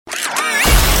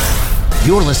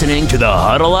You're listening to the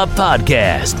Huddle Up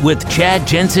Podcast with Chad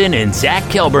Jensen and Zach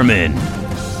Kelberman.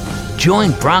 Join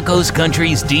Broncos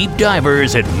Country's deep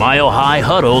divers at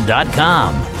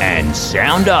milehighhuddle.com and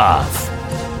sound off.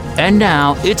 And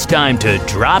now it's time to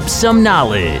drop some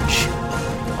knowledge.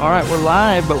 All right, we're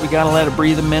live, but we got to let it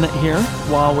breathe a minute here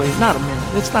while we, not a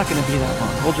minute, it's not going to be that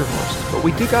long, hold your horses. But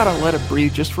we do got to let it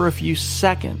breathe just for a few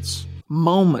seconds,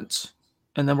 moments,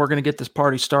 and then we're going to get this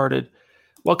party started.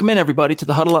 Welcome in, everybody, to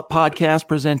the Huddle Up Podcast,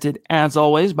 presented, as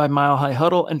always, by Mile High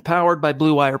Huddle and powered by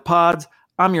Blue Wire Pods.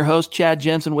 I'm your host, Chad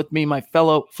Jensen, with me, my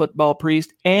fellow football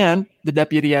priest and the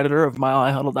deputy editor of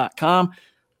milehighhuddle.com,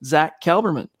 Zach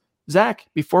Kelberman. Zach,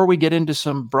 before we get into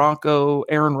some Bronco,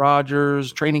 Aaron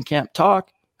Rodgers, training camp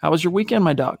talk, how was your weekend,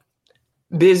 my dog?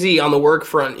 Busy on the work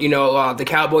front. You know, the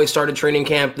Cowboys started training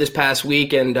camp this past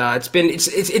week, and it's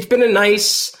been a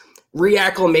nice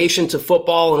reacclimation to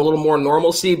football and a little more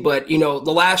normalcy. But, you know,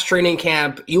 the last training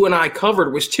camp you and I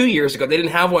covered was 2 years ago. They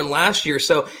didn't have one last year.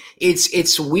 So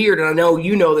it's weird. And I know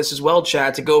you know this as well,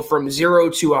 Chad, to go from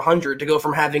 0 to 100, to go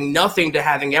from having nothing to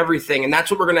having everything. And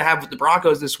that's what we're going to have with the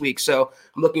Broncos this week. So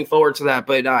I'm looking forward to that.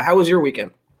 But how was your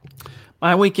weekend?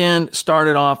 My weekend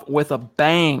started off with a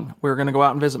bang. We were going to go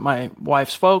out and visit my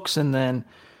wife's folks, and then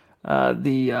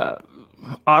the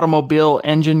automobile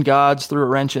engine gods threw a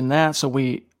wrench in that. So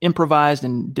we improvised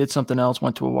and did something else,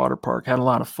 went to a water park, had a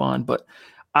lot of fun. But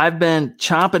I've been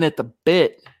chomping at the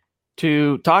bit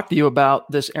to talk to you about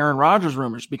this Aaron Rodgers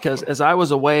rumors, because as I was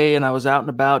away and I was out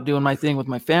and about doing my thing with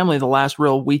my family, the last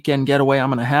real weekend getaway I'm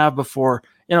going to have before,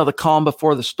 you know, the calm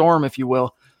before the storm, if you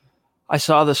will, I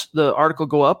saw the article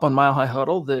go up on Mile High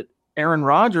Huddle that Aaron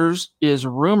Rodgers is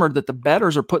rumored that the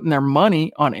bettors are putting their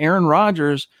money on Aaron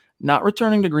Rodgers not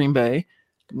returning to Green Bay,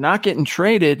 not getting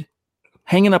traded,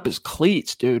 hanging up his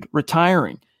cleats, dude,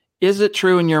 retiring. Is it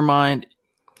true in your mind?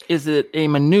 Is it a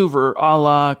maneuver a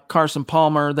la Carson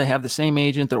Palmer? They have the same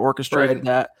agent that orchestrated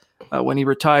that when he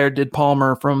retired, did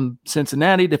Palmer from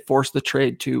Cincinnati to force the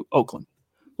trade to Oakland.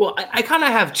 Well, I kind of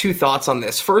have two thoughts on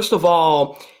this. First of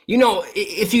all, you know,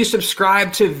 if you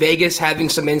subscribe to Vegas having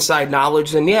some inside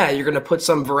knowledge, then yeah, you're going to put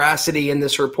some veracity in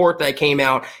this report that came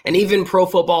out. And even Pro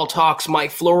Football Talks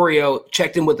Mike Florio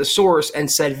checked in with the source and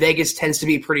said Vegas tends to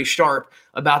be pretty sharp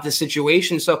about this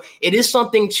situation. So it is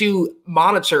something to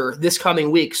monitor this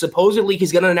coming week. Supposedly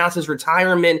he's going to announce his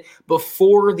retirement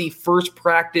before the first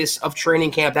practice of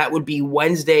training camp. That would be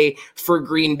Wednesday for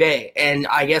Green Bay. And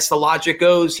I guess the logic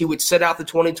goes he would sit out the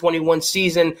 2021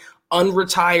 season,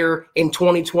 unretire in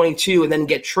 2022, and then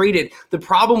get traded. The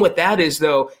problem with that is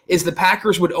the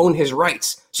Packers would own his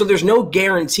rights. So there's no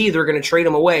guarantee they're going to trade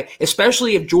him away,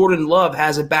 especially if Jordan Love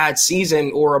has a bad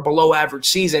season or a below average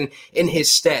season in his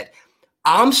stead.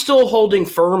 I'm still holding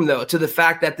firm, though, to the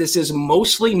fact that this is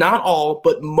mostly, not all,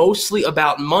 but mostly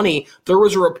about money. There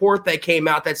was a report that came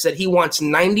out that said he wants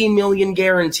 $90 million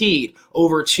guaranteed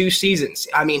over 2 seasons.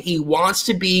 I mean, he wants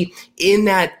to be in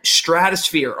that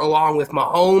stratosphere along with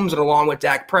Mahomes and along with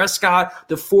Dak Prescott,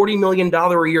 the $40 million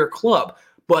a year club.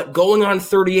 But going on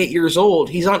 38 years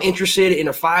old, he's not interested in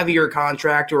a 5-year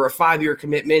contract or a 5-year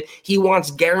commitment. He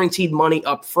wants guaranteed money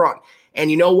up front. And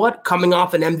you know what? Coming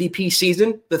off an MVP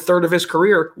season, the third of his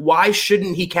career, why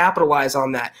shouldn't he capitalize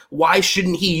on that? Why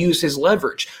shouldn't he use his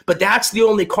leverage? But that's the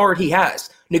only card he has.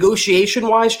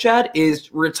 Negotiation-wise, Chad,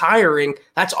 is retiring.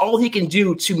 That's all he can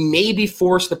do to maybe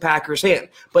force the Packers' hand.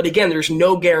 But again, there's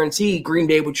no guarantee Green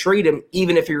Bay would trade him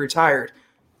even if he retired.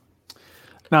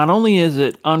 Not only is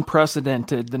it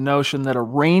unprecedented, the notion that a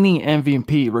reigning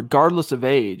MVP, regardless of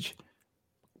age,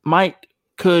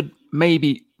 could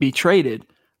maybe be traded,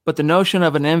 but the notion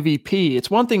of an MVP, it's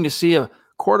one thing to see a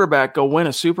quarterback go win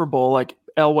a Super Bowl like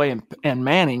Elway and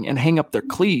Manning and hang up their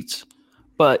cleats,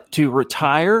 but to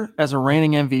retire as a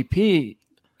reigning MVP,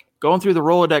 going through the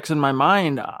Rolodex in my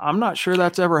mind, I'm not sure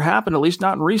that's ever happened, at least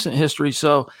not in recent history.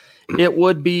 So it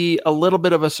would be a little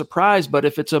bit of a surprise, but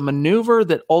if it's a maneuver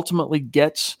that ultimately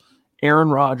gets Aaron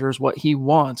Rodgers what he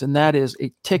wants, and that is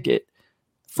a ticket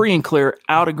free and clear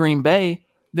out of Green Bay,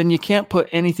 then you can't put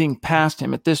anything past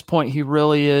him. At this point, he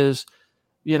really is,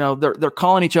 you know, they're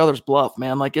calling each other's bluff,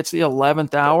 man. Like, it's the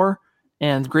 11th hour,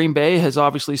 and Green Bay has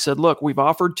obviously said, look, we've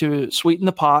offered to sweeten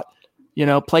the pot, you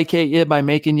know, placate you by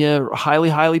making you highly,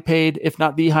 highly paid, if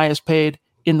not the highest paid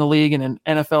in the league and in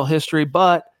NFL history.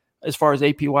 But as far as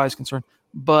APY is concerned,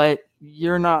 but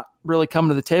you're not really coming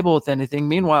to the table with anything.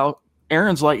 Meanwhile,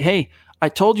 Aaron's like, hey, I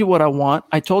told you what I want.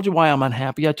 I told you why I'm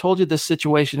unhappy. I told you this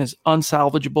situation is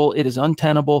unsalvageable. It is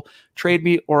untenable. Trade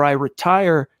me or I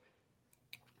retire.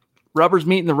 Rubber's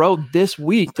meeting the road this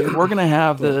week. Dude. We're going to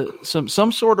have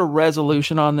some sort of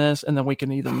resolution on this, and then we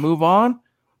can either move on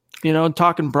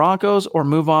talking Broncos, or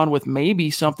move on with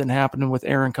maybe something happening with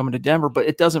Aaron coming to Denver, but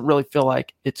it doesn't really feel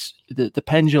like it's the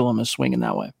pendulum is swinging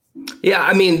that way. Yeah,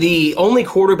 I mean, the only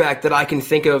quarterback that I can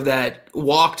think of that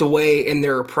walked away in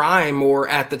their prime or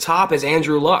at the top is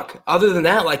Andrew Luck. Other than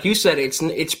that, like you said,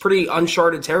 it's pretty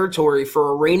uncharted territory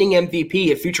for a reigning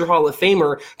MVP, a future Hall of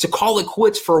Famer, to call it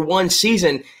quits for one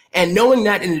season. And knowing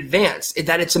that in advance,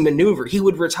 that it's a maneuver, he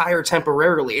would retire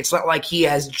temporarily. It's not like he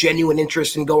has genuine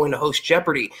interest in going to host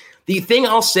Jeopardy. The thing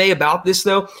I'll say about this,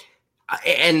 though,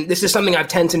 and this is something I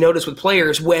tend to notice with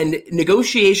players, when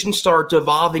negotiations start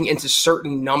devolving into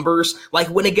certain numbers, like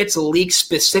when it gets leaked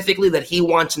specifically that he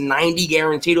wants 90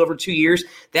 guaranteed over 2 years,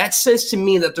 that says to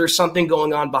me that there's something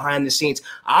going on behind the scenes.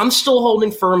 I'm still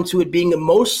holding firm to it being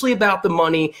mostly about the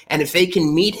money, and if they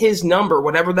can meet his number,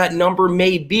 whatever that number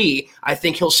may be, I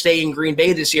think he'll stay in Green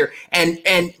Bay this year. And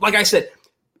like I said,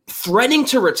 threatening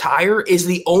to retire is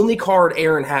the only card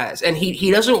Aaron has, and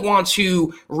he doesn't want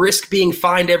to risk being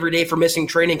fined every day for missing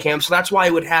training camp, so that's why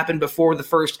it would happen before the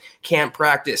first camp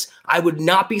practice. I would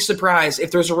not be surprised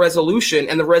if there's a resolution,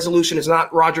 and the resolution is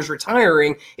not Rodgers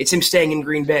retiring, it's him staying in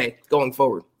Green Bay going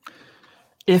forward.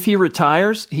 If he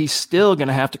retires, he's still going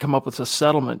to have to come up with a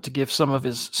settlement to give some of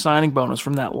his signing bonus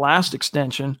from that last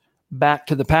extension back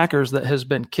to the Packers that has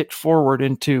been kicked forward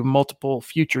into multiple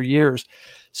future years.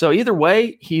 So either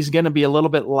way, he's going to be a little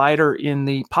bit lighter in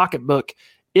the pocketbook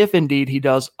if indeed he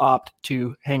does opt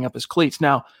to hang up his cleats.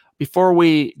 Now, before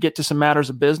we get to some matters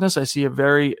of business, I see a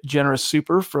very generous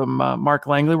super from Mark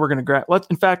Langley. We're going to grab.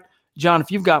 In fact, John, if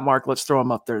you've got Mark, let's throw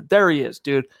him up there. There he is,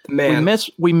 dude. Man,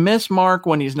 we miss Mark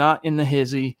when he's not in the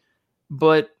hizzy,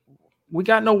 but we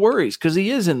got no worries because he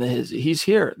is in the hizzy. He's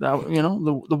here. Now,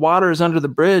 the water is under the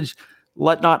bridge.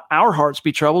 Let not our hearts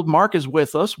be troubled. Mark is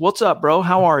with us. What's up, bro?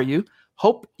 How are you?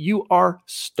 Hope you are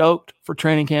stoked for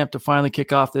training camp to finally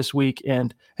kick off this week.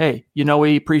 And hey,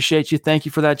 we appreciate you. Thank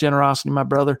you for that generosity, my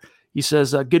brother. He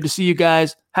says, good to see you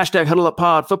guys. Hashtag Huddle Up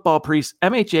Pod, Football Priest,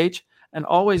 MHH, and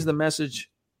always the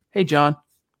message. Hey, John.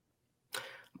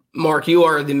 Mark, you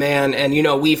are the man. And,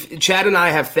 Chad and I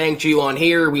have thanked you on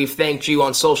here. We've thanked you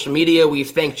on social media. We've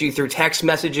thanked you through text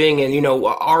messaging. And,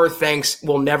 our thanks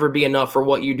will never be enough for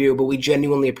what you do, but we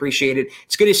genuinely appreciate it.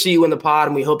 It's good to see you in the pod,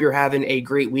 and we hope you're having a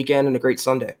great weekend and a great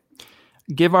Sunday.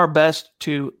 Give our best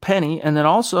to Penny. And then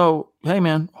also, hey,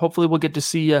 man, hopefully we'll get to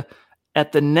see you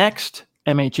at the next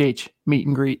MHH meet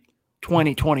and greet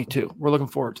 2022. We're looking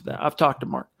forward to that. I've talked to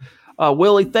Mark.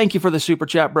 Willie, thank you for the super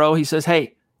chat, bro. He says,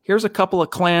 hey, here's a couple of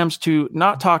clams to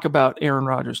not talk about Aaron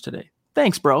Rodgers today.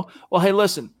 Thanks, bro. Well, hey,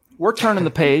 listen, we're turning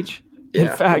the page. Yeah, in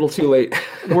fact, a little too late.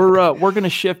 we're going to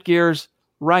shift gears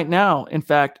right now. In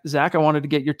fact, Zach, I wanted to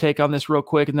get your take on this real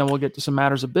quick, and then we'll get to some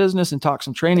matters of business and talk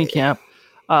some training camp.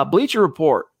 Bleacher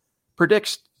Report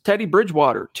predicts Teddy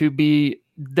Bridgewater to be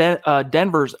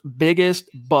Denver's biggest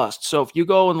bust. So if you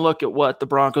go and look at what the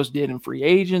Broncos did in free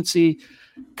agency,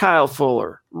 Kyle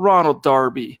Fuller, Ronald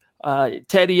Darby,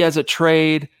 Teddy as a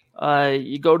trade,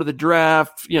 you go to the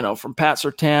draft, from Pat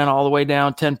Surtain all the way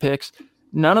down, 10 picks.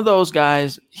 None of those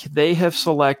guys, they have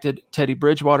selected Teddy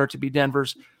Bridgewater to be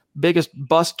Denver's biggest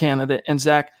bust candidate. And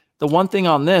Zach, the one thing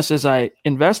on this, as I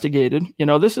investigated,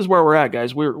 this is where we're at,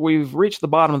 guys. We've reached the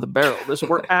bottom of the barrel.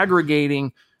 We're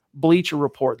aggregating Bleacher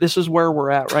Report. This is where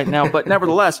we're at right now. But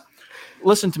nevertheless,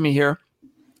 listen to me here.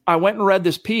 I went and read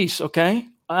this piece, okay?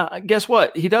 Guess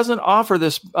what? He doesn't offer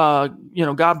this,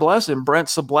 God bless him, Brent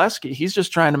Sobleski. He's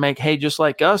just trying to make hay just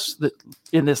like us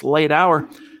in this late hour.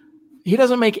 He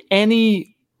doesn't make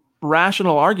any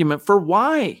rational argument for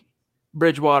why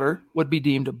Bridgewater would be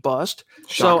deemed a bust.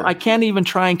 Shocker. So I can't even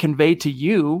try and convey to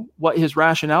you what his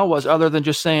rationale was other than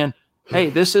just saying, hey,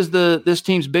 this is this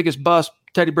team's biggest bust,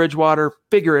 Teddy Bridgewater,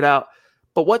 figure it out.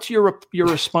 But what's your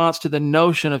response to the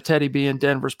notion of Teddy being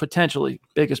Denver's potentially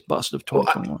biggest bust of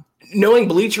 2021? Knowing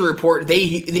Bleacher Report,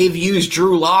 they've used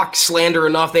Drew Lock slander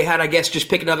enough. They had, I guess, just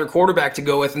pick another quarterback to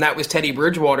go with, and that was Teddy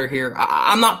Bridgewater here.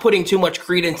 I'm not putting too much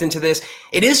credence into this.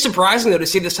 It is surprising, though, to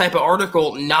see this type of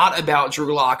article not about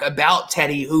Drew Lock, about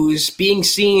Teddy, who's being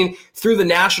seen through the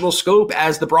national scope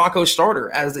as the Broncos starter,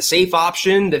 as the safe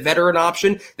option, the veteran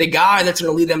option, the guy that's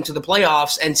going to lead them to the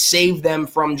playoffs and save them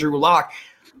from Drew Lock.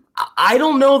 I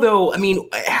don't know, though. I mean,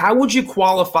 how would you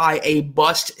qualify a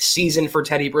bust season for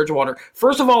Teddy Bridgewater?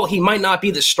 First of all, he might not be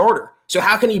the starter. So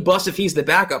how can he bust if he's the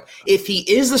backup? If he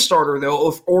is the starter,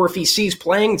 though, or if he sees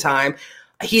playing time,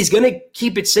 he's going to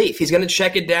keep it safe. He's going to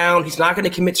check it down. He's not going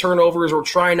to commit turnovers or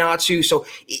try not to. So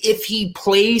if he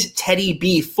plays Teddy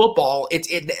B football,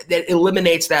 that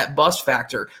eliminates that bust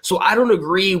factor. So I don't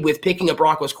agree with picking a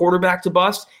Broncos quarterback to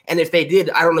bust. And if they did,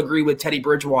 I don't agree with Teddy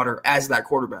Bridgewater as that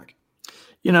quarterback.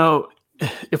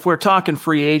 If we're talking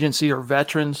free agency or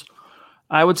veterans,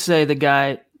 I would say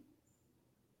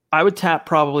I would tap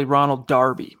probably Ronald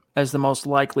Darby as the most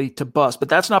likely to bust, but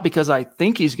that's not because I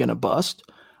think he's going to bust.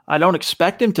 I don't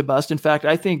expect him to bust. In fact,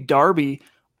 I think Darby,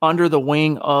 under the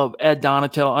wing of Ed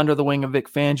Donatel, under the wing of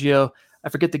Vic Fangio, I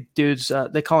forget the dudes,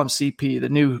 they call him CP, the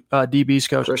new DB's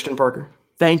coach. Christian Parker.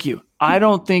 Thank you. I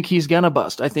don't think he's going to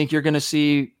bust. I think you're going to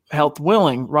see, health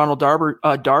willing, Ronald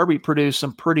Darby produce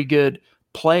some pretty good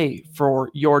play for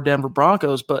your Denver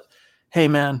Broncos. But, hey,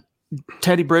 man,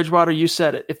 Teddy Bridgewater, you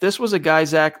said it. If this was a guy,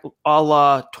 Zach, a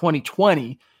la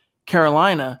 2020,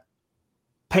 Carolina,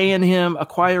 paying him,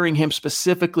 acquiring him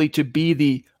specifically to be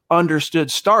the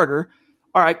understood starter,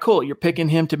 all right, cool. You're picking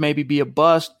him to maybe be a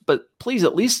bust, but please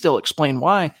at least still explain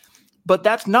why. But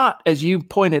that's not, as you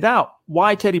pointed out,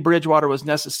 why Teddy Bridgewater was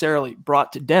necessarily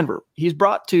brought to Denver. He's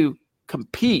brought to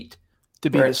compete to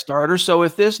be the starter. So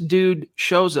if this dude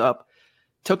shows up,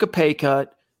 took a pay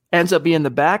cut, ends up being the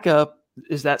backup,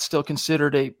 is that still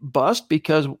considered a bust?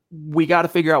 Because we got to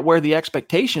figure out where the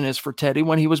expectation is for Teddy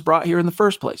when he was brought here in the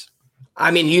first place. I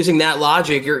mean, using that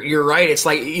logic, you're right. It's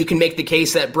like you can make the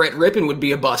case that Brett Rippon would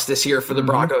be a bust this year for the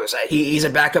Broncos. He's a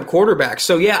backup quarterback.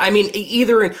 So, yeah, I mean,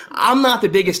 I'm not the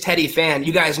biggest Teddy fan.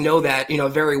 You guys know that,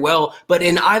 very well. But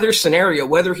in either scenario,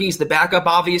 whether he's the backup,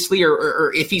 obviously,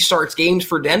 or if he starts games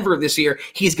for Denver this year,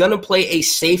 he's going to play a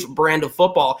safe brand of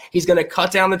football. He's going to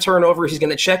cut down the turnovers. He's going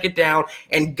to check it down.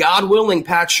 And God willing,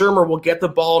 Pat Shurmur will get the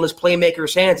ball in his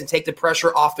playmaker's hands and take the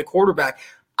pressure off the quarterback.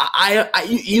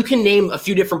 You can name a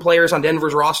few different players on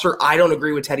Denver's roster. I don't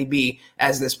agree with Teddy B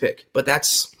as this pick, but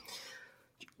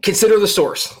consider the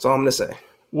source. That's all I'm going to say.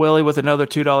 Willie with another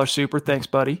 $2 super. Thanks,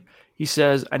 buddy. He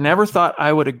says, I never thought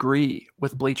I would agree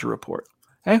with Bleacher Report.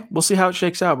 Hey, we'll see how it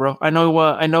shakes out, bro. I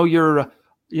know you're,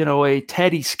 a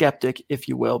Teddy skeptic, if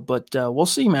you will, but we'll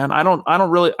see, man.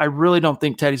 I really don't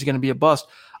think Teddy's going to be a bust.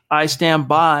 I stand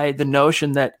by the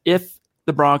notion that if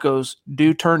the Broncos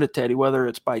do turn to Teddy, whether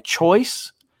it's by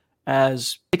choice,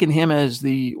 as picking him as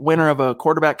the winner of a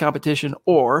quarterback competition,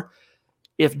 or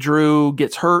if Drew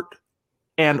gets hurt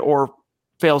and or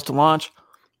fails to launch,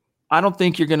 I don't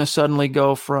think you're going to suddenly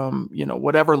go from,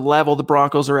 whatever level the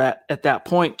Broncos are at that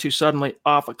point to suddenly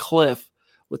off a cliff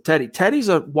with Teddy. Teddy's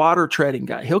a water treading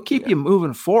guy. He'll keep you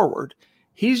moving forward.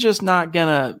 He's just not going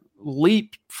to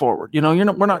leap forward.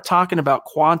 We're not talking about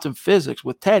quantum physics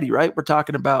with Teddy, right? We're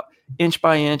talking about inch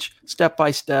by inch, step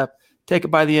by step. Take it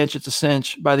by the inch, it's a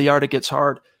cinch. By the yard, it gets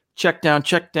hard. Check down,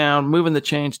 moving the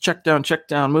chains. Check down,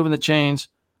 moving the chains.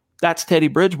 That's Teddy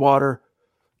Bridgewater.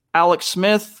 Alex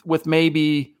Smith with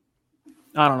maybe,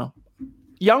 I don't know,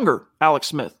 younger Alex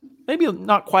Smith. Maybe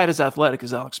not quite as athletic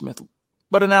as Alex Smith,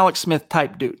 but an Alex Smith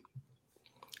type dude.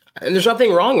 And there's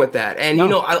nothing wrong with that. And,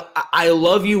 I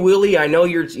love you, Willie. I know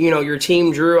your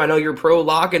team, Drew. I know you're pro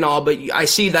lock and all, but I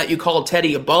see that you called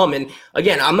Teddy a bum. And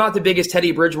again, I'm not the biggest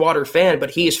Teddy Bridgewater fan, but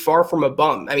he is far from a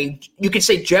bum. I mean, you could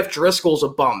say Jeff Driscoll's a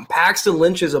bum. Paxton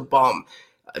Lynch is a bum.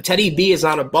 Teddy B is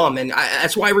not a bum. And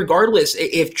that's why regardless,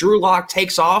 if Drew Lock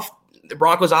takes off, the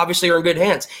Broncos obviously are in good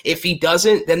hands. If he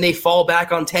doesn't, then they fall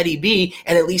back on Teddy B,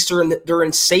 and at least they're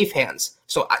in safe hands.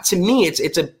 So to me,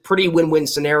 it's a pretty win-win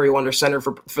scenario under center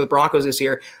for the Broncos this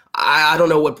year. I don't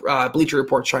know what Bleacher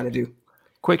Report's trying to do.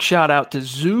 Quick shout out to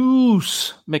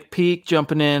Zeus McPeak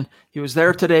jumping in. He was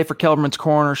there today for Kelberman's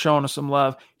Corner, showing us some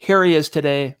love. Here he is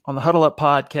today on the Huddle Up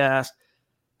podcast,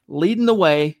 leading the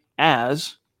way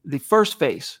as the first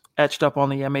face etched up on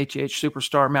the MHH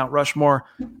Superstar Mount Rushmore.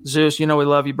 Zeus, we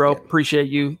love you, bro. Appreciate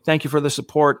you. Thank you for the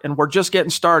support. And we're just getting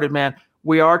started, man.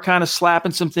 We are kind of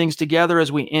slapping some things together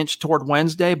as we inch toward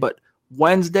Wednesday, but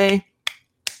Wednesday,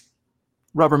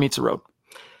 rubber meets the road.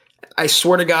 I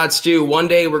swear to God, Stu, one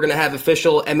day we're going to have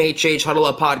official MHH Huddle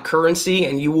Up Pod currency,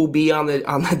 and you will be on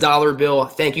the dollar bill.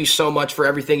 Thank you so much for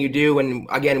everything you do. And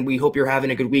again, we hope you're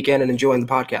having a good weekend and enjoying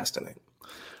the podcast tonight.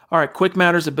 All right, quick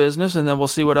matters of business, and then we'll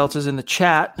see what else is in the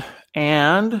chat.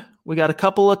 And we got a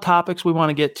couple of topics we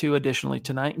want to get to additionally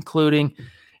tonight, including,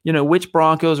 which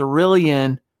Broncos are really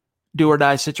in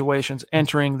do-or-die situations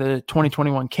entering the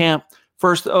 2021 camp.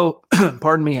 First,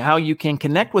 pardon me, how you can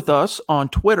connect with us on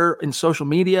Twitter and social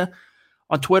media.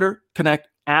 On Twitter, connect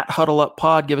at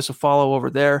HuddleUpPod. Give us a follow over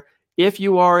there. If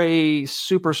you are a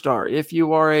superstar, if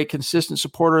you are a consistent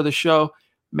supporter of the show,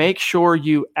 make sure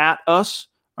you at us,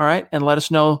 all right, and let us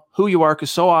know who you are,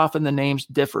 because so often the names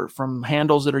differ from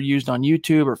handles that are used on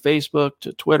YouTube or Facebook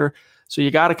to Twitter. So you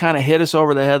got to kind of hit us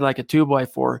over the head like a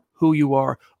 2x4 who you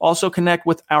are. Also connect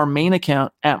with our main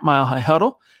account at Mile High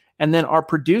Huddle. And then our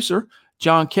producer,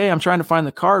 John K. I'm trying to find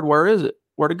the card. Where is it?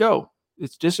 Where'd it go?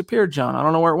 It's disappeared, John. I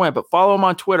don't know where it went, but follow him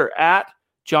on Twitter at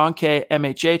John K.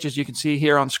 MHH. As you can see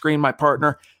here on screen, my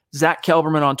partner, Zach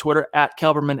Kelberman on Twitter at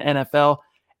Kelberman NFL.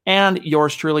 and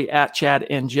yours truly at Chad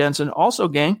and Jensen. Also,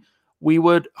 gang, we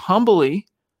would humbly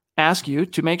ask you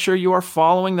to make sure you are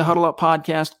following the Huddle Up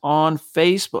Podcast on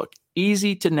Facebook.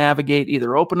 Easy to navigate.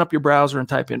 Either open up your browser and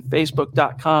type in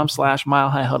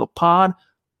facebook.com/milehighhuddlepod,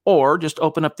 or just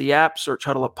open up the app, search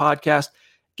Huddle Up Podcast.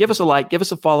 Give us a like, give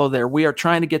us a follow there. We are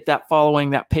trying to get that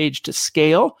following, that page to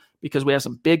scale, because we have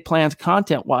some big plans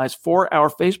content-wise for our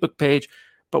Facebook page,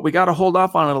 but we got to hold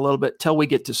off on it a little bit till we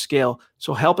get to scale.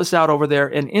 So help us out over there.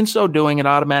 And in so doing, it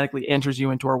automatically enters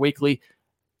you into our weekly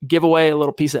giveaway, a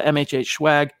little piece of MHH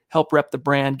swag, help rep the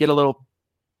brand, get a little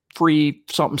free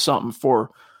something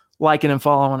for liking and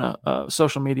following a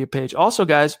social media page. Also,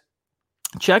 guys,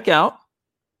 check out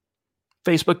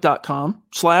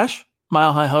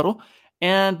facebook.com/milehighhuddle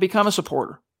and become a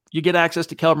supporter. You get access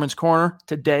to Kelberman's Corner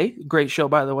today. Great show,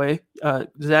 by the way.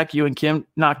 Zach, you and Kim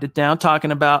knocked it down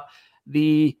talking about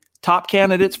the top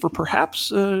candidates for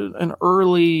perhaps an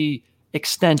early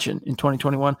extension in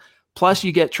 2021. Plus,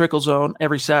 you get Trickle Zone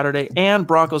every Saturday and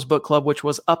Broncos Book Club, which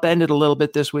was upended a little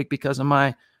bit this week because of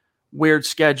my weird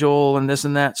schedule and this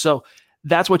and that. So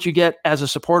that's what you get as a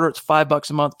supporter. It's $5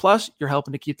 a month. Plus, you're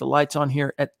helping to keep the lights on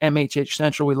here at MHH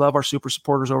Central. We love our super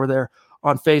supporters over there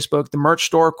on Facebook. The merch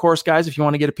store, of course, guys, if you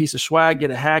want to get a piece of swag,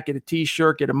 get a hat, get a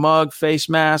t-shirt, get a mug, face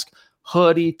mask,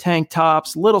 hoodie, tank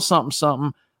tops, little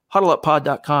something,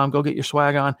 huddleuppod.com. Go get your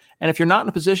swag on. And if you're not in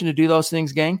a position to do those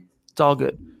things, gang, it's all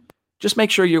good. Just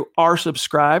make sure you are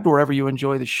subscribed wherever you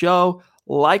enjoy the show.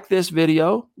 Like this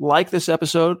video, like this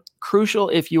episode. Crucial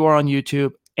if you are on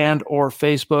YouTube and or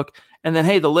Facebook. And then,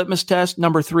 hey, the litmus test,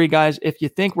 number 3, guys, if you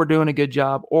think we're doing a good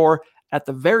job, or at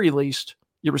the very least,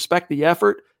 you respect the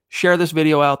effort, share this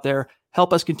video out there.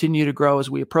 Help us continue to grow as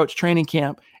we approach training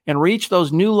camp and reach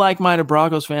those new like-minded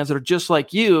Broncos fans that are just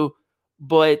like you,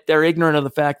 but they're ignorant of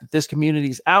the fact that this community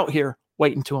is out here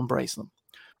waiting to embrace them.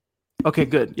 Okay,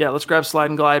 good. Yeah, let's grab Slide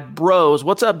and Glide. Bros,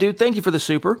 what's up, dude? Thank you for the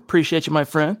super. Appreciate you, my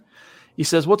friend. He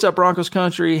says, what's up, Broncos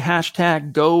country?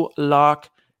 Hashtag go lock.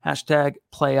 Hashtag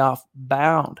playoff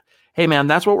bound. Hey, man,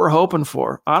 that's what we're hoping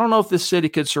for. I don't know if this city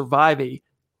could survive a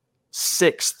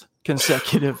 6th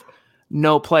consecutive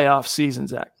no playoff season,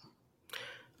 Zach.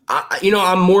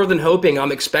 I'm more than hoping.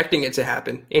 I'm expecting it to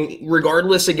happen. And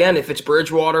regardless, again, if it's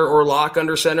Bridgewater or Locke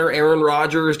under center, Aaron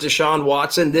Rodgers, Deshaun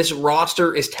Watson, this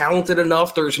roster is talented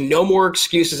enough. There's no more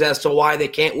excuses as to why they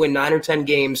can't win 9 or 10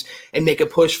 games and make a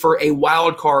push for a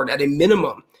wild card at a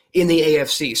minimum in the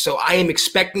AFC. So I am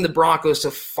expecting the Broncos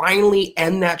to finally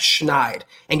end that schneid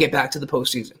and get back to the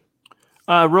postseason.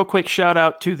 Real quick shout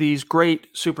out to these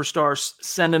great superstars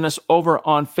sending us over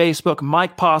on Facebook.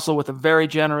 Mike Postle with a very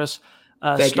generous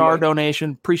star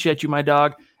donation. Appreciate you, my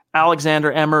dog.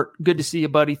 Alexander Emmert, good to see you,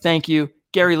 buddy. Thank you.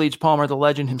 Gary Leach Palmer, the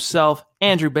legend himself.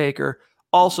 Andrew Baker,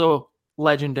 also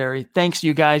legendary. Thanks,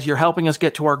 you guys. You're helping us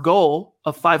get to our goal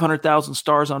of 500,000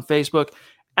 stars on Facebook,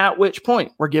 at which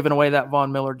point we're giving away that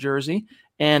Von Miller jersey.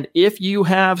 And if you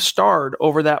have starred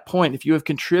over that point, if you have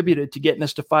contributed to getting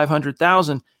us to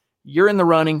 500,000, you're in the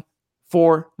running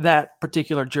for that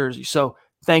particular jersey. So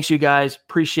thanks, you guys.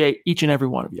 Appreciate each and every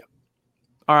one of you.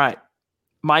 All right.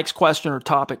 Mike's question or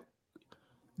topic.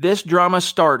 This drama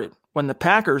started when the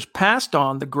Packers passed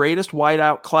on the greatest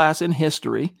wideout class in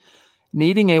history,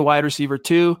 needing a wide receiver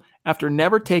 2 after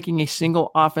never taking a single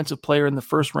offensive player in the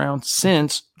first round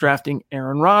since drafting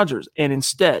Aaron Rodgers, and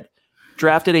instead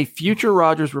drafted a future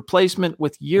Rodgers replacement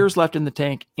with years left in the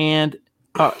tank and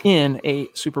in a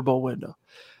Super Bowl window.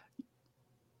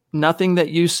 Nothing that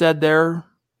you said there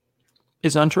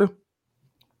is untrue.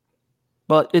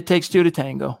 But it takes 2 to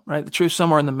tango, right? The truth's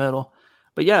somewhere in the middle.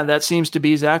 But yeah, that seems to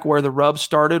be, Zach, where the rub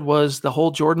started was the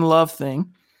whole Jordan Love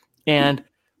thing. And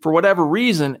for whatever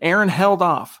reason, Aaron held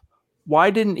off.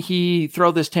 Why didn't he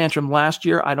throw this tantrum last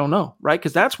year? I don't know, right?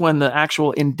 Because that's when the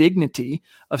actual indignity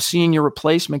of seeing your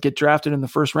replacement get drafted in the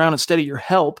first round instead of your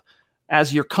help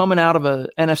as you're coming out of a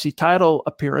NFC title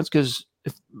appearance. Because,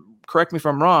 correct me if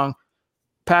I'm wrong,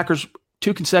 Packers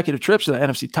 2 consecutive trips to the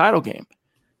NFC title game.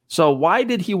 So why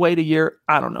did he wait a year?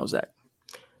 I don't know, Zach.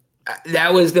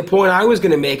 That was the point I was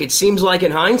going to make. It seems like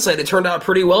in hindsight, it turned out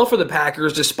pretty well for the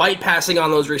Packers, despite passing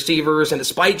on those receivers and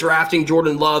despite drafting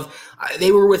Jordan Love.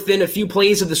 They were within a few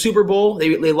plays of the Super Bowl.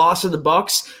 They lost to the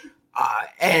Bucs,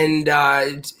 and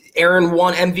Aaron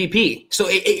won MVP. So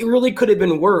it really could have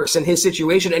been worse in his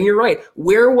situation. And you're right.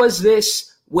 Where was this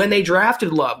when they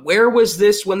drafted Love? Where was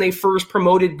this when they first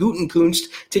promoted Gutekunst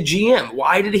to GM?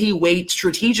 Why did he wait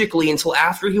strategically until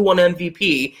after he won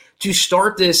MVP to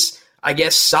start this, I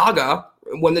guess, saga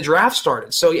when the draft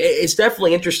started? So it's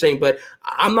definitely interesting, but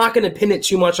I'm not going to pin it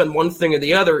too much on one thing or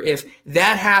the other. If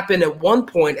that happened at one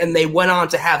point and they went on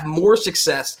to have more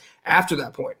success after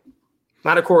that point,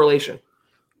 not a correlation.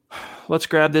 let's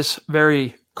grab this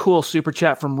very cool super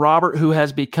chat from Robert, who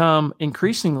has become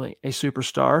increasingly a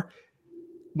superstar.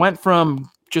 Went from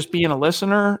just being a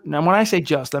listener. Now, when I say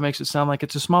just, that makes it sound like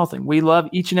it's a small thing. We love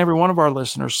each and every one of our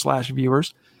listeners /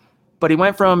 viewers. But he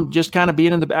went from just kind of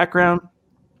being in the background,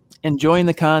 enjoying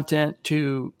the content,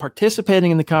 to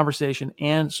participating in the conversation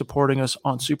and supporting us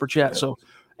on Super Chat. So,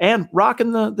 and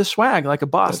rocking the swag like a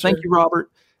boss. That's Thank right. you,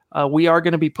 Robert. We are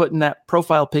going to be putting that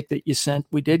profile pic that you sent.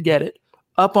 We did get it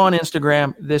up on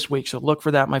Instagram this week. So look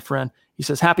for that, my friend. He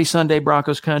says, happy Sunday,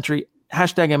 Broncos country.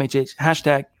 Hashtag MHH,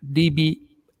 hashtag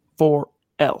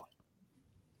DB4L.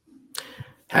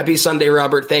 Happy Sunday,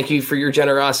 Robert. Thank you for your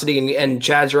generosity. And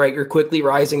Chad's right. You're quickly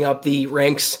rising up the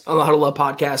ranks on the Huddle Up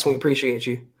podcast. We appreciate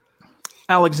you.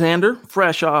 Alexander,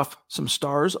 fresh off some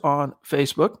stars on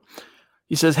Facebook.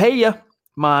 He says, hey,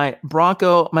 my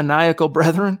Bronco maniacal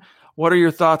brethren. What are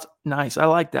your thoughts? Nice. I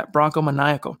like that. Bronco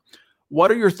maniacal. What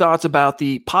are your thoughts about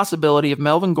the possibility of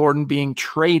Melvin Gordon being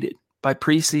traded by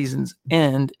preseason's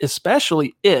end,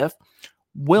 especially if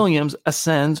Williams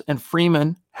ascends and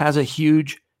Freeman has a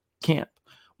huge camp?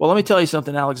 Well, let me tell you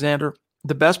something, Alexander.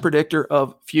 The best predictor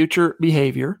of future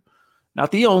behavior,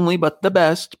 not the only, but the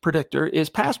best predictor, is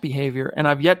past behavior. And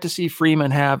I've yet to see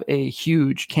Freeman have a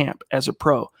huge camp as a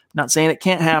pro. Not saying it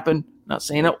can't happen, not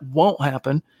saying it won't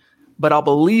happen, but I'll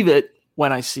believe it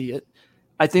when I see it.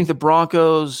 I think the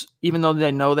Broncos, even though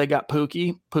they know they got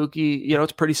Pookie,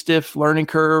 it's a pretty stiff learning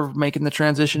curve making the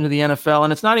transition to the NFL.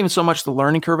 And it's not even so much the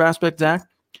learning curve aspect, Zach.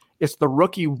 It's the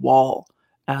rookie wall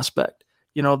aspect.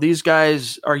 These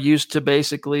guys are used to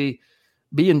basically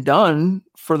being done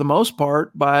for the most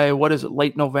part by,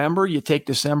 late November. You take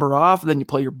December off, then you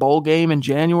play your bowl game in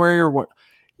January or what,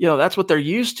 that's what they're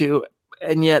used to.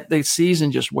 And yet the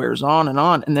season just wears on.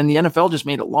 And then the NFL just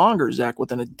made it longer, Zach,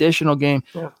 with an additional game.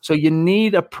 Yeah. So you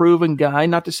need a proven guy.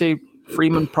 Not to say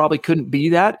Freeman probably couldn't be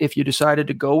that if you decided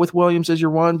to go with Williams as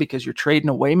your one because you're trading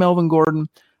away Melvin Gordon.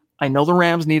 I know the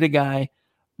Rams need a guy,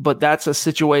 but that's a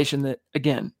situation that,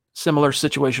 again, similar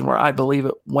situation where I believe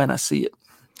it when I see it.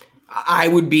 I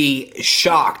would be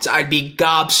shocked. I'd be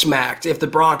gobsmacked if the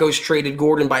Broncos traded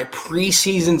Gordon by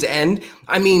preseason's end.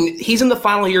 I mean, he's in the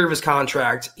final year of his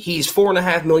contract. He's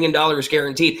 $4.5 million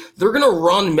guaranteed. They're going to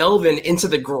run Melvin into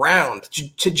the ground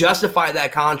to justify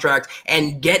that contract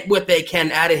and get what they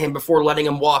can out of him before letting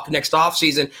him walk next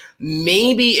offseason.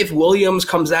 Maybe if Williams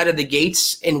comes out of the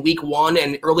gates in week 1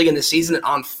 and early in the season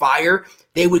on fire,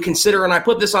 they would consider, and I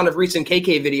put this on a recent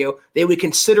KK video, they would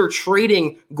consider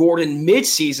trading Gordon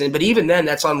midseason, but even then,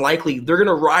 that's unlikely. They're going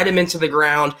to ride him into the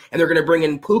ground, and they're going to bring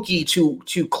in Pookie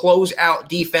to close out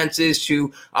defenses,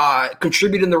 to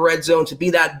contribute in the red zone, to be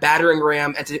that battering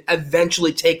ram, and to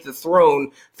eventually take the throne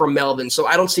from Melvin. So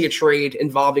I don't see a trade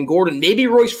involving Gordon. Maybe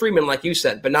Royce Freeman, like you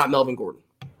said, but not Melvin Gordon.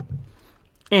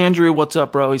 Andrew, what's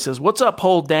up, bro? He says, what's up,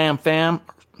 whole damn fam?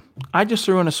 I just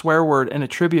threw in a swear word and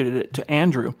attributed it to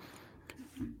Andrew.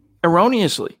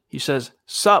 Erroneously, he says,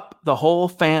 sup the whole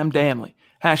fam damnly.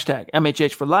 Hashtag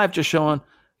MHH for life, just showing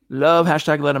love.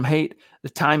 Hashtag let them hate.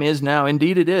 The time is now.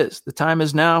 Indeed it is. The time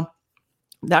is now.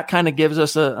 That kind of gives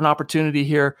us an opportunity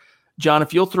here. John,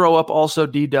 if you'll throw up also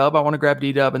D-Dub, I want to grab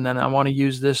D-Dub, and then I want to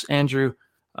use this Andrew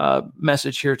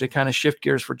message here to kind of shift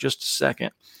gears for just a second.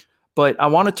 But I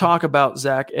want to talk about,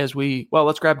 Zach,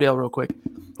 let's grab Dale real quick.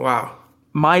 Wow.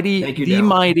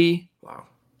 Mighty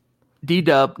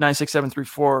D-Dub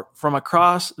 96734 from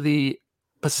across the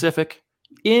Pacific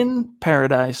in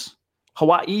paradise,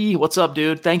 Hawaii. What's up,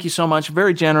 dude? Thank you so much.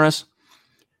 Very generous.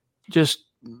 Just,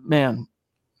 man,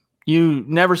 you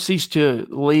never cease to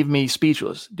leave me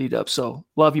speechless, D-Dub. So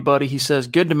love you, buddy. He says,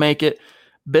 good to make it.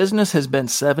 Business has been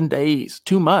 7 days.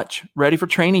 Too much. Ready for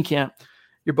training camp.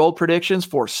 Your bold predictions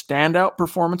for standout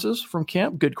performances from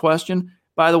camp? Good question.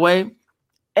 By the way,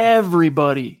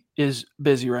 everybody is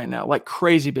busy right now, like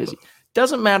crazy busy.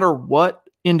 Doesn't matter what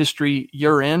industry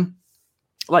you're in.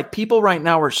 Like people right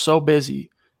now are so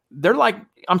busy. They're like,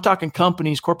 I'm talking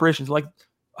companies, corporations, like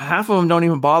half of them don't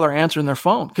even bother answering their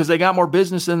phone because they got more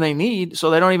business than they need. So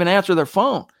they don't even answer their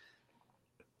phone.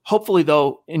 Hopefully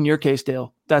though, in your case,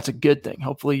 Dale, that's a good thing.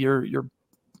 Hopefully you're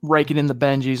raking in the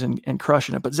Benjis and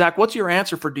crushing it. But Zach, what's your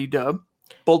answer for D-Dub?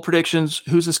 Bold predictions.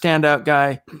 Who's the standout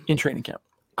guy in training camp?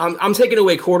 I'm taking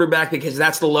away quarterback because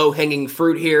that's the low-hanging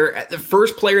fruit here. The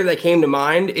first player that came to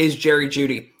mind is Jerry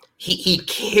Jeudy. He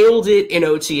killed it in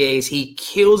OTAs. He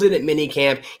kills it at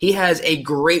minicamp. He has a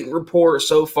great rapport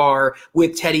so far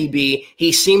with Teddy B.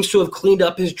 He seems to have cleaned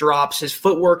up his drops. His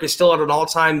footwork is still at an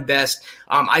all-time best.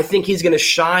 I think he's going to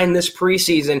shine this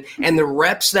preseason, and the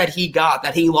reps that he got,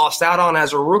 that he lost out on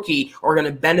as a rookie, are going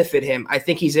to benefit him. I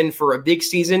think he's in for a big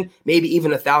season, maybe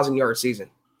even a 1,000-yard season.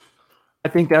 I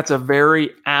think that's a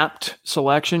very apt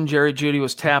selection. Jerry Jeudy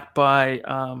was tapped by,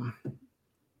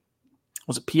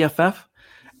 was it PFF,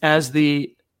 as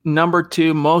the number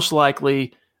 2 most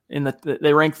likely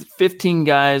they ranked 15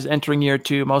 guys entering year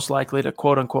 2 most likely to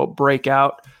quote unquote break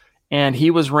out. And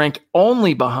he was ranked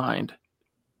only behind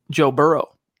Joe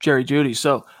Burrow, Jerry Jeudy.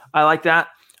 So I like that.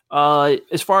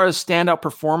 As far as standout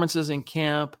performances in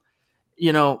camp,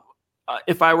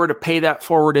 if I were to pay that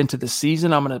forward into the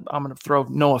season, I'm gonna throw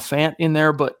Noah Fant in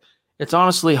there. But it's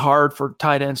honestly hard for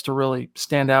tight ends to really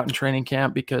stand out in training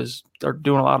camp because they're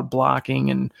doing a lot of blocking,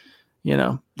 and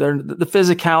they're the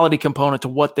physicality component to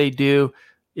what they do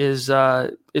is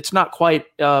it's not quite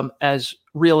as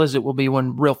real as it will be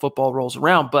when real football rolls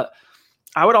around. But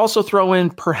I would also throw in,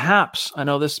 perhaps, I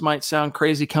know this might sound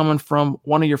crazy coming from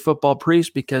one of your football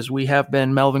priests because we have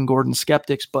been Melvin Gordon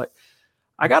skeptics, but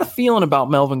I got a feeling about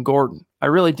Melvin Gordon. I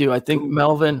really do. I think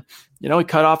Melvin, he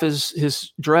cut off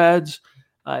his dreads.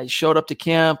 He showed up to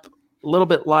camp a little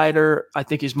bit lighter. I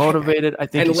think he's motivated. I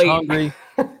think he's hungry.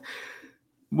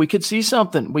 We could see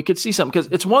something. Because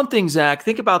it's one thing, Zach,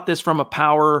 think about this from a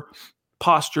power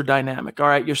posture dynamic. All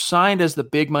right, you're signed as the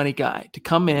big money guy to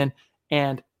come in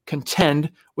and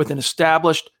contend with an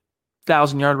established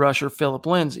 1,000-yard rusher, Phillip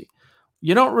Lindsay.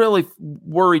 You don't really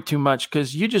worry too much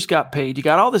because you just got paid. You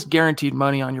got all this guaranteed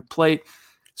money on your plate.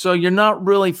 So you're not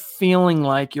really feeling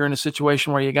like you're in a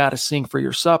situation where you got to sing for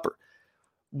your supper.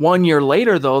 1 year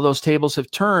later, though, those tables have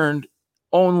turned.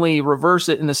 Only reverse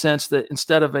it in the sense that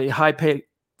instead of a high-paid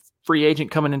free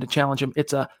agent coming in to challenge him,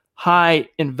 it's a high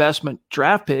investment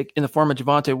draft pick in the form of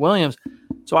Javonte Williams.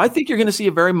 So I think you're going to see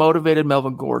a very motivated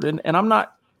Melvin Gordon, and I'm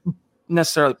not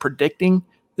necessarily predicting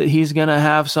that he's going to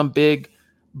have some big,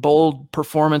 bold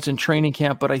performance in training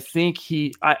camp, but I think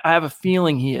I have a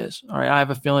feeling he is. All right, I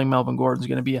have a feeling Melvin Gordon's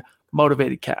going to be a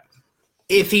motivated cat.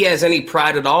 If he has any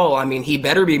pride at all, he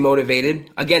better be motivated.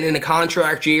 Again, in a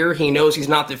contract year, he knows he's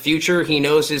not the future. He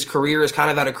knows his career is kind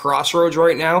of at a crossroads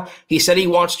right now. He said he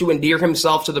wants to endear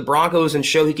himself to the Broncos and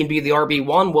show he can be the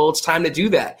RB1. Well, it's time to do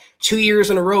that. 2 years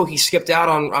in a row, he skipped out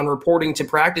on reporting to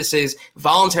practices,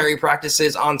 voluntary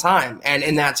practices on time. And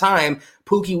in that time,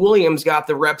 Pookie Williams got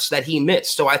the reps that he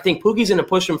missed. So I think Pookie's going to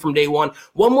push him from day one.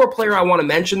 One more player I want to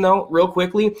mention, though, real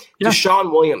quickly,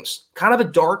 Deshaun Williams. Kind of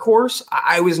a dark horse.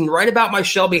 I was right about my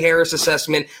Shelby Harris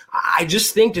assessment. I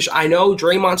just think, I know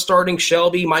Draymond's starting,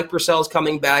 Shelby, Mike Purcell's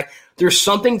coming back. There's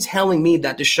something telling me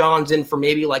that Deshaun's in for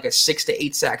maybe like a 6 to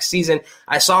 8 sack season.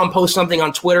 I saw him post something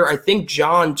on Twitter. I think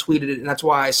John tweeted it, and that's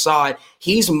why I saw it.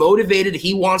 He's motivated.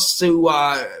 He wants to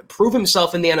prove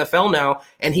himself in the NFL now,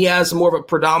 and he has more of a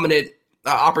predominant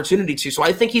opportunity to. So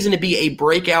I think he's going to be a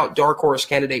breakout dark horse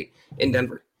candidate in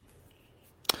Denver.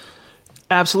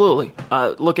 Absolutely.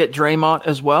 Look at Draymond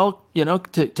as well,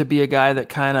 to be a guy that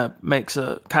kind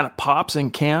of pops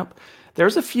in camp.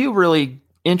 There's a few really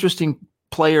interesting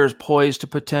players poised to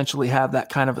potentially have that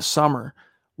kind of a summer.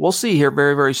 We'll see here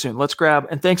very, very soon. Let's grab,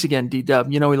 and thanks again, D-Dub.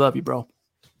 We love you, bro.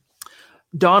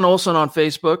 Don Olson on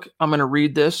Facebook. I'm going to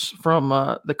read this from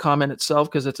the comment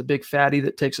itself because it's a big fatty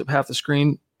that takes up half the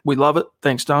screen. We love it.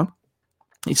 Thanks, Don.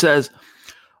 He says,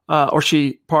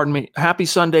 happy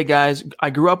Sunday, guys. I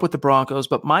grew up with the Broncos,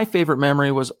 but my favorite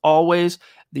memory was always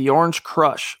the Orange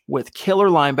Crush with killer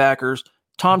linebackers,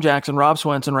 Tom Jackson, Rob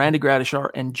Swenson, Randy Gradishar,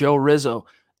 and Joe Rizzo.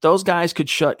 Those guys could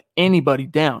shut anybody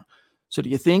down. So do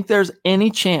you think there's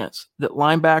any chance that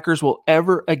linebackers will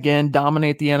ever again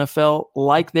dominate the NFL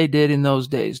like they did in those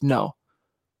days? No.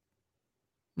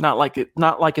 Not like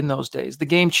in those days. The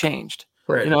game changed.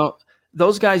 Right.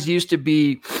 Those guys used to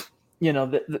be,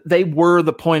 they were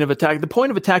the point of attack. The point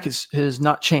of attack has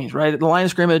not changed, right? The line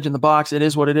of scrimmage in the box, it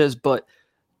is what it is. But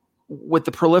with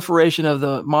the proliferation of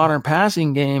the modern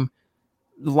passing game,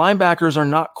 the linebackers are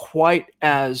not quite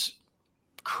as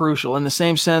crucial in the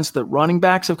same sense that running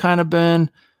backs have kind of been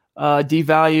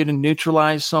devalued and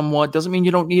neutralized somewhat. Doesn't mean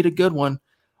you don't need a good one,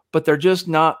 but they're just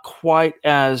not quite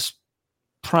as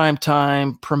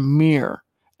primetime premier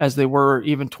as they were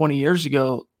even 20 years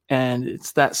ago. And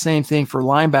it's that same thing for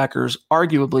linebackers,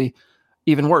 arguably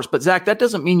even worse. But Zach, that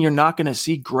doesn't mean you're not going to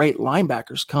see great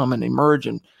linebackers come and emerge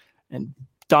and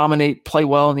dominate, play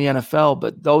well in the NFL.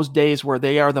 But those days where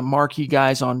they are the marquee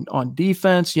guys on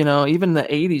defense, even in the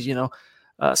 80s,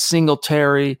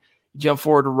 Singletary, you jump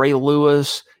forward to Ray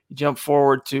Lewis, you jump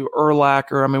forward to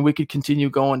Urlacher. We could continue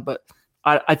going, but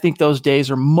I think those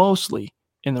days are mostly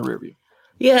in the rearview.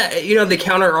 Yeah, the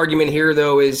counter argument here,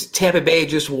 though, is Tampa Bay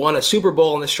just won a Super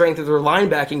Bowl on the strength of their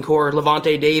linebacking core,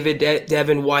 Levante David,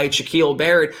 Devin White, Shaquille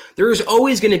Barrett. There's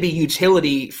always going to be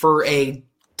utility for a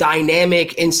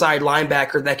dynamic inside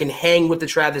linebacker that can hang with the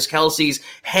Travis Kelce's,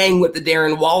 hang with the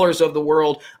Darren Wallers of the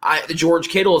world, the George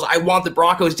Kittles. I want the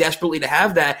Broncos desperately to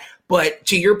have that. But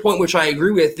to your point, which I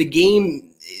agree with,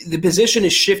 the position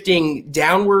is shifting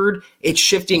downward. It's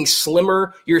shifting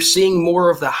slimmer. You're seeing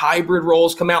more of the hybrid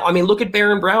roles come out. I mean, look at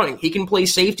Baron Browning. He can play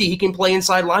safety. He can play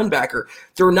inside linebacker.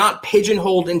 They're not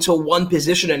pigeonholed into one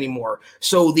position anymore.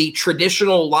 So the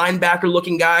traditional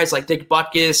linebacker-looking guys like Dick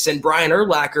Butkus and Brian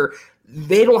Urlacher,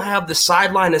 they don't have the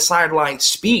sideline-to-sideline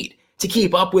speed to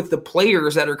keep up with the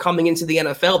players that are coming into the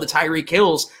NFL, the Tyreek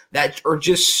Hills, that are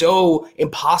just so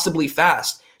impossibly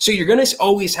fast. So you're going to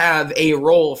always have a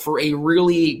role for a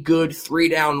really good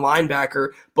 3-down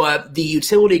linebacker, but the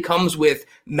utility comes with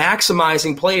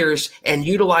maximizing players and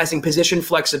utilizing position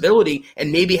flexibility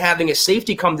and maybe having a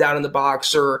safety come down in the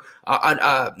box or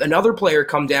another player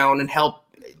come down and help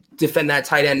defend that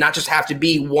tight end, not just have to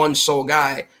be one sole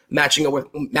guy matching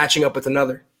up with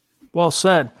another. Well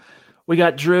said. We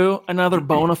got Drew, another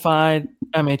bona fide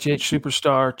MHH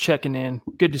superstar, checking in.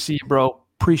 Good to see you, bro.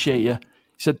 Appreciate you.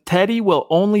 He said, Teddy will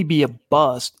only be a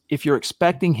bust if you're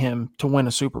expecting him to win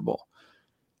a Super Bowl.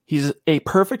 He's a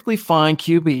perfectly fine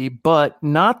QB, but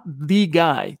not the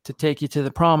guy to take you to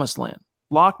the promised land.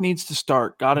 Locke needs to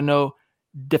start. Got to know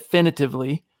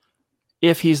definitively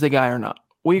if he's the guy or not.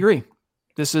 We agree.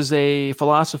 This is a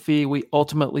philosophy we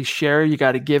ultimately share. You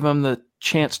got to give him the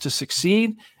chance to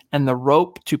succeed and the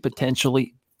rope to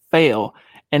potentially fail.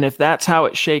 And if that's how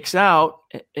it shakes out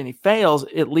and he fails,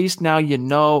 at least now you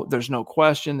know there's no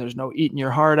question. There's no eating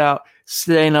your heart out,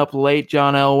 staying up late,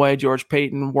 John Elway, George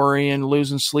Payton, worrying,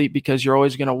 losing sleep, because you're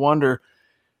always going to wonder,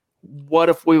 what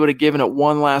if we would have given it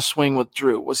one last swing with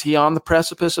Drew? Was he on the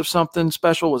precipice of something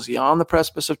special? Was he on the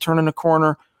precipice of turning a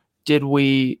corner? Did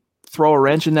we throw a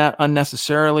wrench in that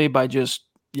unnecessarily by just,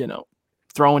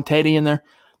 throwing Teddy in there?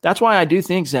 That's why I do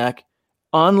think, Zach,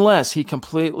 unless he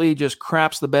completely just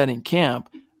craps the bed in camp,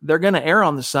 they're going to err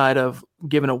on the side of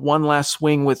giving it one last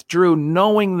swing with Drew,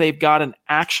 knowing they've got an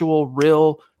actual,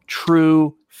 real,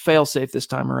 true fail-safe this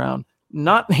time around.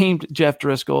 Not named Jeff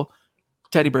Driscoll,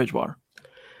 Teddy Bridgewater.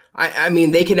 I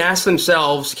mean, they can ask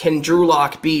themselves, can Drew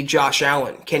Lock be Josh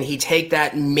Allen? Can he take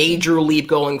that major leap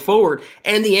going forward?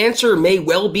 And the answer may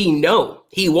well be no.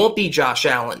 He won't be Josh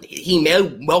Allen. He may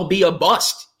well be a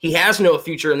bust. He has no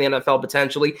future in the NFL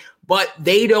potentially, but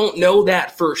they don't know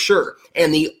that for sure.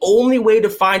 And the only way to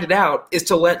find it out is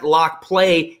to let Locke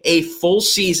play a full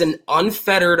season,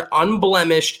 unfettered,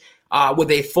 unblemished,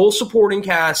 with a full supporting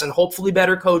cast and hopefully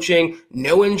better coaching,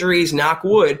 no injuries, knock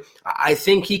wood. I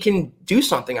think he can do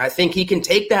something. I think he can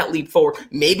take that leap forward.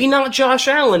 Maybe not Josh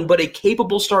Allen, but a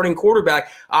capable starting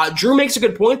quarterback. Drew makes a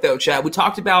good point, though, Chad. We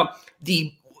talked about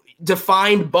the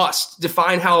define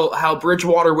how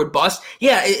Bridgewater would bust.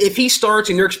 Yeah, if he starts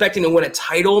and you're expecting to win a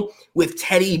title with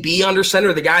Teddy B under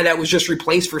center, the guy that was just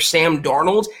replaced for Sam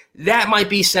Darnold, that might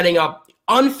be setting up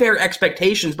unfair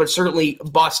expectations, but certainly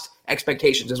bust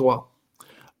expectations as well.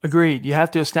 Agreed. You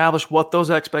have to establish what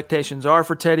those expectations are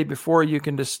for Teddy before you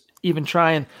can just even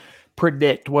try and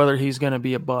predict whether he's going to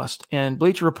be a bust. And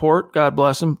Bleacher Report, God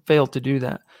bless him, failed to do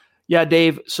that. Yeah,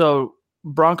 Dave, so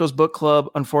Broncos Book Club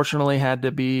unfortunately had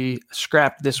to be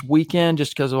scrapped this weekend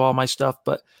just because of all my stuff,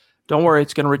 but don't worry,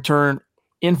 it's going to return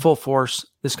in full force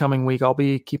this coming week. I'll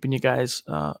be keeping you guys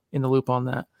in the loop on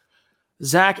that.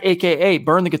 Zach, a.k.a.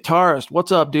 Burn the Guitarist.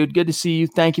 What's up, dude? Good to see you.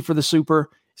 Thank you for the super.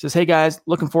 He says, hey, guys,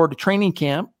 looking forward to training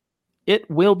camp. It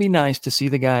will be nice to see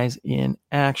the guys in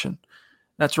action.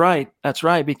 That's right. That's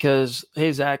right. Because,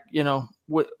 hey, Zach,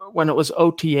 when it was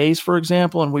OTAs, for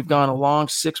example, and we've gone a long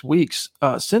 6 weeks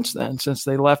since then, since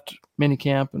they left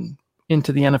minicamp and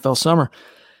into the NFL summer,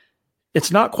 it's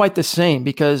not quite the same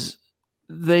because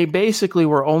they basically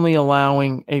were only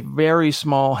allowing a very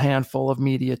small handful of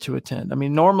media to attend. I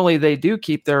mean, normally they do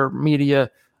keep their media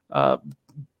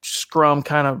scrum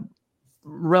kind of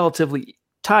relatively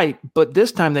tight, but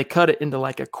this time they cut it into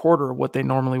like a quarter of what they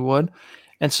normally would.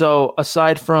 And so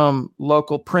aside from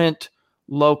local print,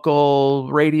 local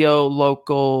radio,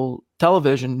 local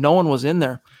television, no one was in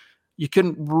there. You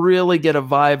couldn't really get a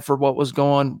vibe for what was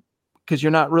going because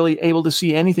you're not really able to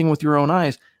see anything with your own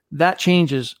eyes. That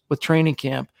changes with training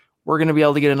camp. We're going to be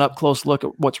able to get an up-close look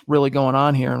at what's really going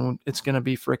on here, and it's going to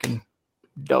be freaking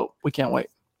dope. We can't wait.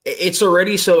 It's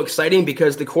already so exciting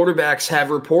because the quarterbacks have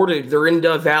reported they're in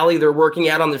Dove Valley, they're working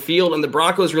out on the field, and the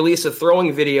Broncos released a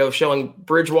throwing video showing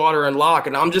Bridgewater and Locke.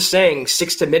 And I'm just saying,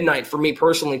 6 to midnight for me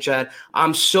personally, Chad.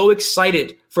 I'm so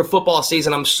excited for football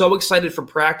season. I'm so excited for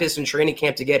practice and training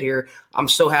camp to get here. I'm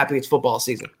so happy it's football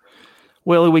season.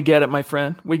 Willie, we get it, my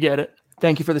friend. We get it.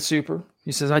 Thank you for the super.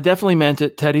 He says, I definitely meant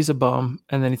it. Teddy's a bum.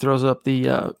 And then he throws up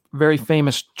the very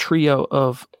famous trio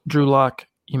of Drew Lock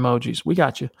emojis. We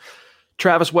got you.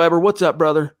 Travis Weber, what's up,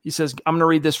 brother? He says, I'm going to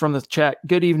read this from the chat.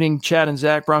 Good evening, Chad and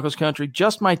Zach, Broncos country.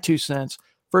 Just my 2 cents.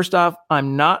 First off,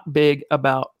 I'm not big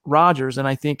about Rodgers, and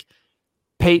I think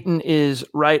Peyton is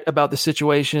right about the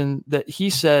situation that he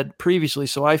said previously.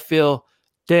 So I feel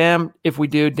damned if we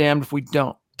do, damned if we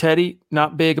don't. Teddy,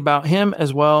 not big about him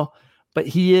as well, but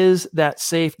he is that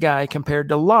safe guy compared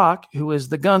to Locke, who is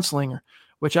the gunslinger,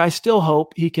 which I still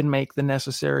hope he can make the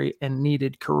necessary and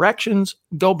needed corrections.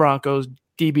 Go Broncos,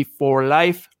 DB for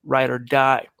life, ride or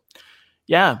die.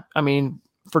 Yeah, I mean,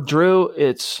 for Drew,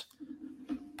 it's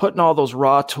putting all those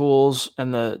raw tools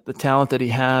and the talent that he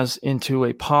has into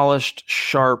a polished,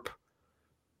 sharp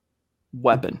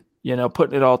weapon,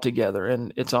 putting it all together.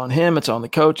 And it's on him. It's on the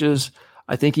coaches.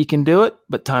 I think he can do it,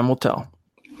 but time will tell.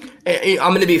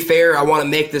 I'm going to be fair. I want to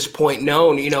make this point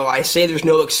known. I say there's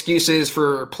no excuses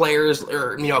for players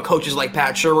or, coaches like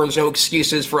Pat Shermer. There's no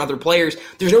excuses for other players.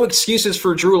 There's no excuses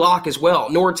for Drew Lock as well,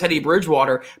 nor Teddy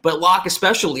Bridgewater, but Lock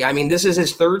especially. I mean, this is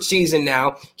his 3rd season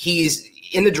now. He's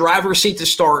in the driver's seat to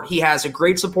start. He has a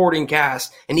great supporting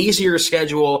cast, an easier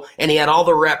schedule, and he had all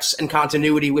the reps and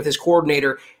continuity with his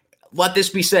coordinator. Let this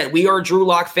be said. We are Drew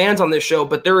Lock fans on this show,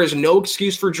 but there is no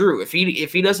excuse for Drew. If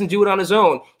he doesn't do it on his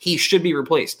own, he should be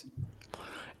replaced.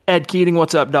 Ed Keating,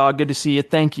 what's up, dog? Good to see you.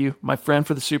 Thank you, my friend,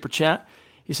 for the super chat.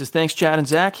 He says, thanks, Chad and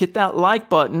Zach. Hit that like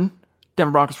button.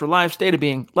 Denver Broncos for life. State of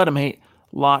being. Let them hate.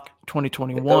 Lock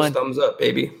 2021. Hit those thumbs up,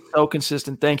 baby. So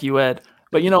consistent. Thank you, Ed.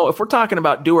 But, if we're talking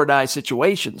about do or die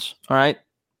situations, all right,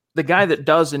 the guy that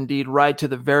does indeed ride to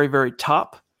the very, very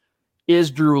top is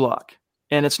Drew Lock.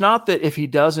 And it's not that if he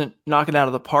doesn't knock it out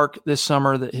of the park this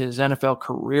summer that his NFL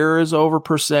career is over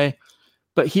per se,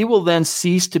 but he will then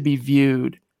cease to be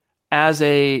viewed as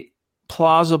a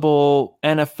plausible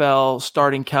NFL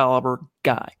starting caliber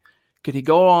guy. Could he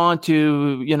go on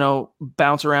to,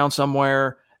 bounce around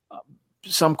somewhere,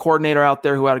 some coordinator out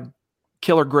there who had a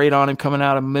killer grade on him coming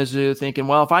out of Mizzou thinking,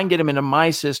 well, if I can get him into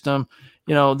my system,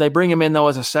 they bring him in though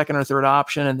as a 2nd or 3rd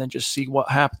option and then just see what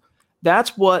happens.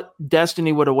 That's what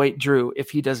destiny would await Drew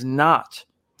if he does not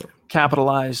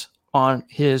capitalize on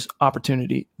his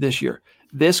opportunity this year.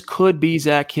 This could be,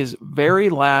 Zach, his very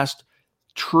last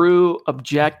true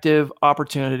objective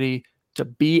opportunity to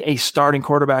be a starting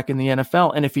quarterback in the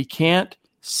NFL. And if he can't,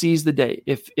 seize the day.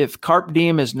 If carpe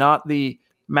diem is not the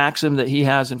maxim that he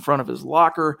has in front of his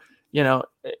locker, in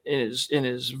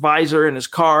his visor, in his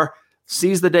car,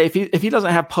 seize the day. If he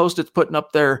doesn't have Post-its putting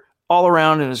up there all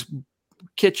around in his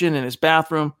kitchen, in his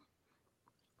bathroom,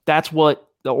 that's what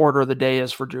the order of the day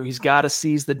is for Drew. He's got to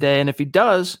seize the day. And if he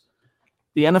does,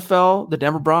 the NFL, the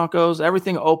Denver Broncos,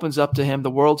 everything opens up to him. The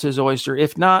world's his oyster.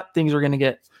 If not, things are going to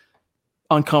get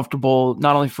uncomfortable,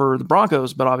 not only for the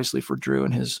Broncos, but obviously for Drew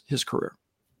and his career.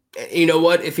 You know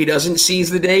what? If he doesn't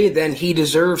seize the day, then he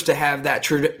deserves to have that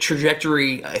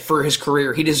trajectory for his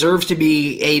career. He deserves to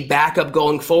be a backup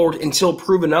going forward until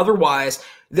proven otherwise.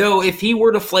 Though if he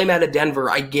were to flame out of Denver,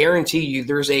 I guarantee you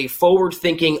there's a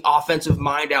forward-thinking offensive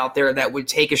mind out there that would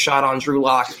take a shot on Drew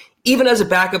Lock, even as a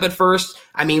backup at first.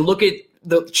 I mean, look at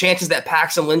the chances that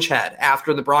Paxton Lynch had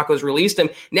after the Broncos released him.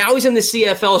 Now he's in the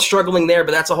CFL struggling there,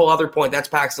 but that's a whole other point. That's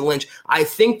Paxton Lynch. I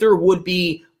think there would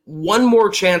be one more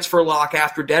chance for Lock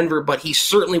after Denver, but he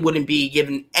certainly wouldn't be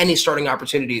given any starting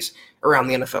opportunities around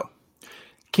the NFL.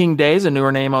 King Days, a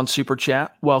newer name on Super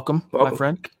Chat. Welcome, my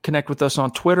friend. Connect with us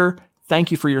on Twitter. Thank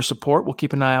you for your support. We'll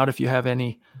keep an eye out if you have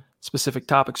any specific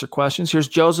topics or questions. Here's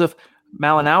Joseph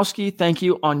Malinowski. Thank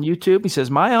you on YouTube. He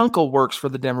says, my uncle works for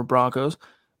the Denver Broncos,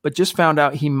 but just found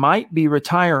out he might be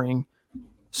retiring.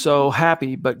 So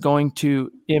happy, but going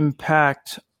to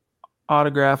Impact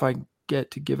autograph. I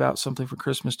get to give out something for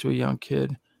Christmas to a young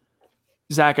kid.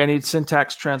 Zach, I need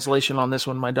syntax translation on this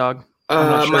one, my dog.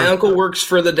 Sure. My uncle works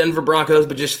for the Denver Broncos,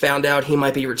 but just found out he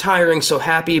might be retiring. So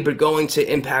happy, but going to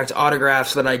Impact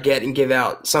autographs that I get and give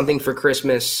out something for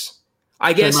Christmas.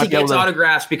 I guess he gets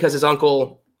autographs because his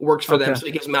uncle works for them, so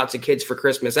he gives them out to kids for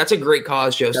Christmas. That's a great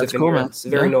cause, Joseph. That's cool, man. It's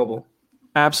very noble.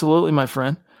 Absolutely, my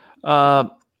friend.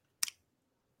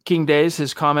 King Days,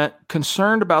 his comment,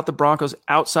 concerned about the Broncos'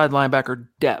 outside linebacker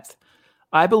depth.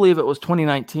 I believe it was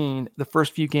 2019, the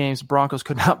first few games, Broncos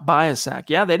could not buy a sack.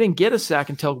 Yeah, they didn't get a sack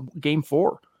until game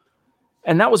 4.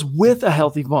 And that was with a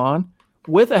healthy Vaughn,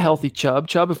 with a healthy Chubb.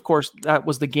 Chubb, of course, that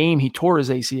was the game he tore his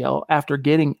ACL after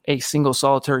getting a single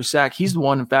solitary sack. He's the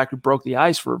one, in fact, who broke the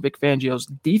ice for Vic Fangio's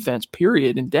defense,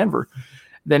 period, in Denver.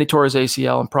 Then he tore his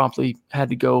ACL and promptly had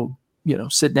to go,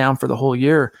 sit down for the whole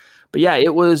year. But yeah,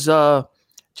 it was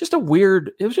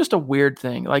it was just a weird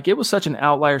thing. Like, it was such an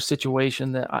outlier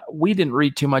situation that we didn't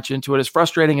read too much into it. As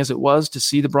frustrating as it was to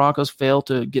see the Broncos fail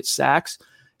to get sacks,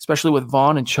 especially with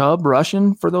Vaughn and Chubb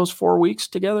rushing for those 4 weeks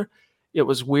together, it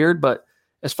was weird. But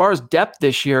as far as depth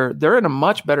this year, they're in a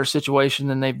much better situation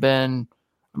than they've been.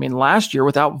 I mean, last year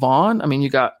without Vaughn, I mean, you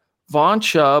got Vaughn,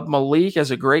 Chubb, Malik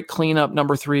as a great cleanup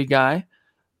number 3 guy.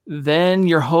 Then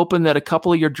you're hoping that a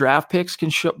couple of your draft picks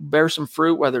can bear some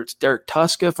fruit, whether it's Derek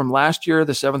Tuska from last year,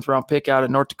 the 7th-round pick out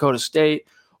of North Dakota State,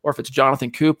 or if it's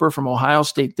Jonathan Cooper from Ohio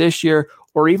State this year,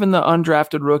 or even the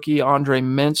undrafted rookie Andre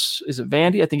Mintz. Is it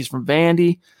Vandy? I think he's from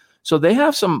Vandy. So they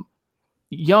have some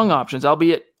young options,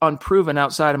 albeit unproven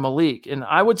outside of Malik. And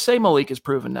I would say Malik is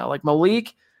proven now. Like,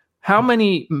 Malik, how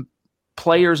many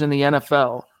players in the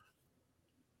NFL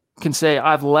can say,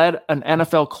 I've led an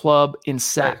NFL club in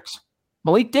sacks? Right.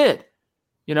 Malik did.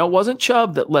 It wasn't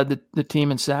Chubb that led the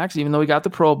team in sacks, even though he got the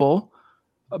Pro Bowl.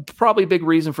 Probably a big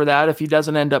reason for that. If he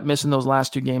doesn't end up missing those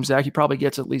last 2 games, Zach, he probably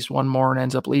gets at least one more and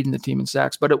ends up leading the team in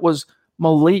sacks. But it was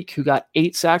Malik who got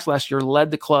 8 sacks last year, led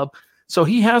the club. So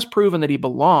he has proven that he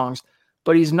belongs,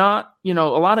 but he's not, a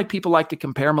lot of people like to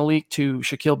compare Malik to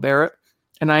Shaquille Barrett,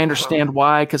 and I understand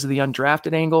why, because of the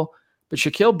undrafted angle. But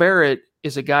Shaquille Barrett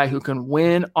is a guy who can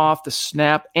win off the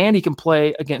snap, and he can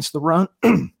play against the run.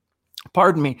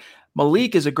 Pardon me.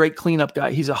 Malik is a great cleanup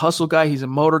guy. He's a hustle guy. He's a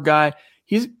motor guy.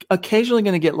 He's occasionally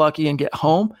going to get lucky and get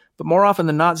home, but more often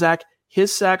than not, Zach,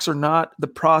 his sacks are not the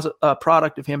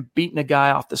product of him beating a guy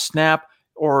off the snap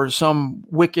or some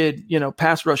wicked,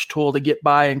 pass rush tool to get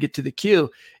by and get to the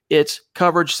queue. It's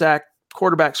coverage, sack,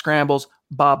 quarterback scrambles,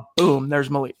 bob, boom,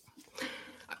 there's Malik.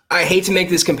 I hate to make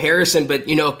this comparison, but,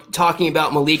 talking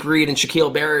about Malik Reed and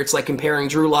Shaquille Barrett, it's like comparing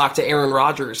Drew Lock to Aaron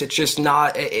Rodgers. It's just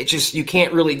not, you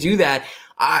can't really do that.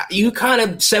 You kind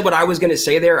of said what I was going to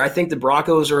say there. I think the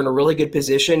Broncos are in a really good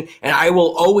position, and I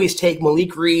will always take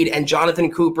Malik Reed and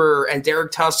Jonathan Cooper and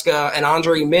Derek Tuska and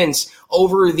Andre Mintz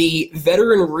over the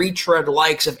veteran retread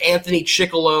likes of Anthony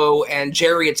Chickillo and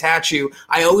Jerry Atachu.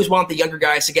 I always want the younger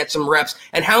guys to get some reps.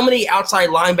 And how many outside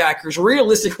linebackers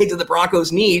realistically do the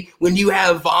Broncos need when you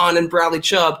have Vaughn and Bradley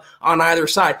Chubb on either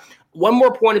side? One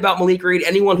more point about Malik Reed.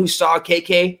 Anyone who saw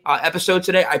KK episode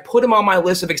today, I put him on my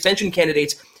list of extension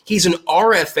candidates. He's an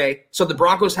RFA, so the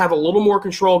Broncos have a little more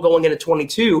control going into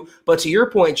 22. But to your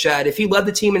point, Chad, if he led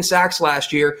the team in sacks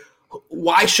last year,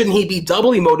 why shouldn't he be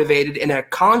doubly motivated in a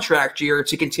contract year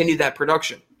to continue that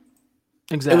production?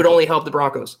 Exactly. It would only help the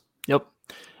Broncos. Yep.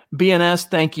 BNS,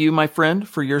 thank you, my friend,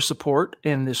 for your support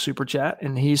in this super chat.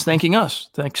 And he's thanking us.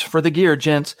 Thanks for the gear,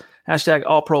 gents. Hashtag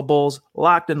All Pro Bulls,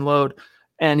 locked and load.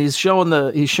 And he's showing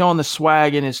the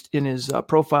swag in his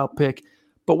profile pic,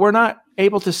 but we're not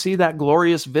able to see that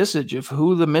glorious visage of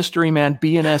who the mystery man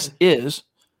BNS is.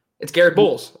 It's Garrett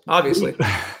Bowles, obviously.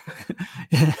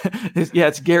 Yeah,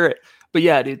 it's Garrett. But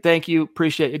yeah, dude, thank you.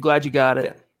 Appreciate you. Glad you got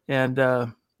it. Yeah.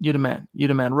 And you the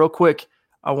man. Real quick,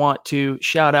 I want to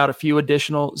shout out a few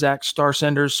additional Zach Star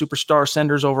Senders, Superstar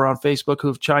Senders over on Facebook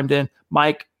who've chimed in.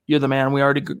 Mike, you're the man. We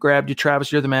already grabbed you.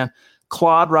 Travis, you're the man.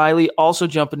 Claude Riley also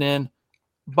jumping in.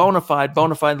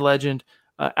 Bonafide legend.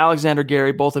 Alexander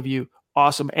Gary, both of you,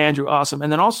 awesome. Andrew, awesome.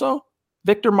 And then also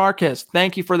Victor Marquez.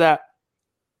 Thank you for that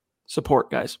support,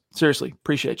 guys. Seriously,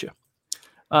 appreciate you.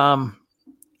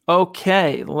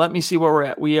 Okay, let me see where we're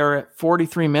at. We are at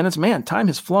 43 minutes. Man, time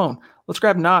has flown. Let's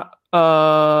grab Not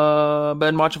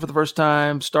been watching for the first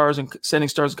time. Stars and sending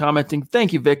stars and commenting.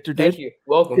 Thank you, Victor. Dude. Thank you.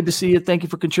 Welcome. Good to see you. Thank you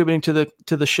for contributing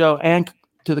to the show and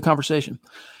to the conversation.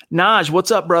 Naj,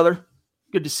 what's up, brother?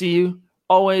 Good to see you.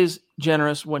 Always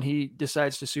generous when he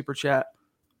decides to super chat.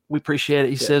 We appreciate it.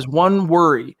 He says, one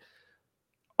worry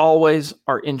always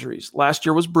are injuries. Last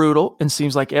year was brutal and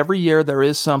seems like every year there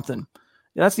is something.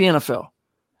 That's the NFL.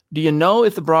 Do you know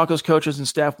if the Broncos coaches and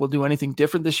staff will do anything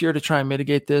different this year to try and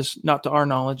mitigate this? Not to our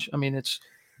knowledge. I mean,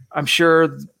 I'm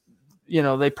sure,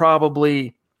 they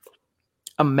probably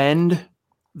amend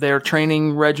their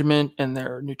training regimen and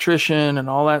their nutrition and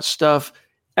all that stuff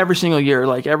every single year.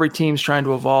 Like, every team's trying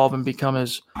to evolve and become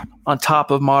as on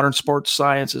top of modern sports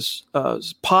science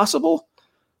as possible.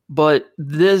 But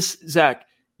this, Zach,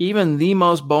 even the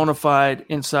most bona fide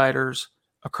insiders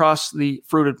across the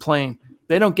fruited plain,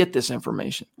 they don't get this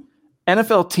information.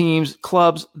 NFL teams,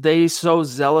 clubs, they so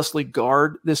zealously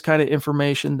guard this kind of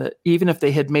information that even if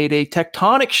they had made a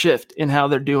tectonic shift in how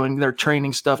they're doing their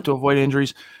training stuff to avoid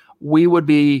injuries, we would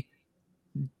be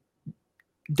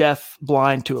deaf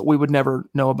blind to it. We would never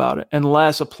know about it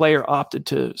unless a player opted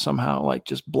to somehow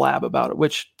just blab about it,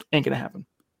 which ain't going to happen.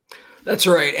 That's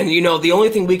right. And, the only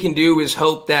thing we can do is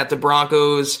hope that the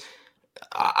Broncos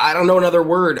I don't know another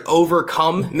word,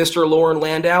 overcome Mr. Lauren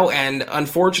Landau. And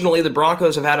unfortunately, the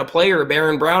Broncos have had a player,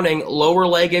 Baron Browning, lower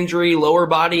leg injury, lower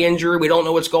body injury. We don't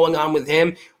know what's going on with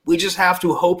him. We just have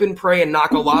to hope and pray and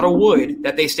knock a lot of wood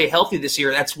that they stay healthy this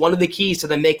year. That's one of the keys to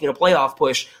them making a playoff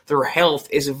push. Their health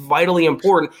is vitally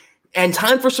important. And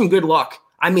time for some good luck.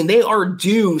 I mean, they are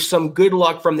due some good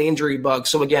luck from the injury bug.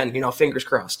 So again, fingers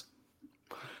crossed.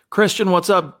 Christian, what's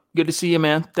up? Good to see you,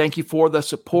 man. Thank you for the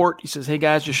support. He says, hey,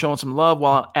 guys, just showing some love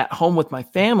while at home with my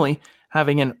family,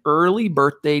 having an early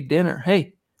birthday dinner.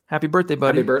 Hey, happy birthday,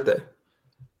 buddy. Happy birthday.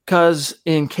 Because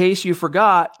in case you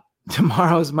forgot,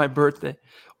 tomorrow is my birthday.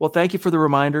 Well, thank you for the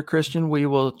reminder, Christian. We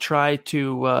will try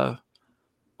to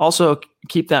also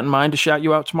keep that in mind to shout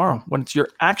you out tomorrow when it's your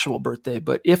actual birthday.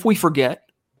 But if we forget,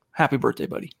 happy birthday,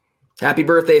 buddy. Happy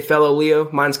birthday, fellow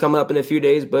Leo. Mine's coming up in a few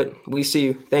days, but we see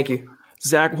you. Thank you.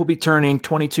 Zach will be turning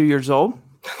 22 years old.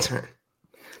 That's right.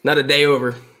 Not a day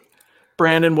over.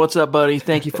 Brandon, what's up, buddy?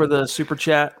 Thank you for the super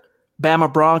chat.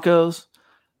 Bama Broncos.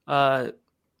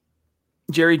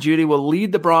 Jerry Jeudy will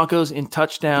lead the Broncos in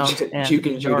touchdowns and Juke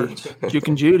and yards. Judy. Juke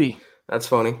and Judy. That's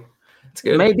funny. It's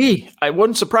good. Maybe. It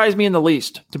wouldn't surprise me in the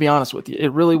least, to be honest with you.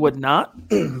 It really would not.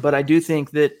 But I do think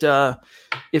that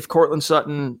if Cortland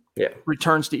Sutton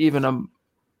returns to even a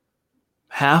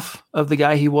half of the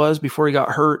guy he was before he got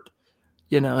hurt,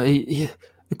 the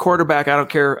quarterback, I don't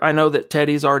care. I know that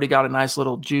Teddy's already got a nice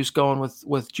little juice going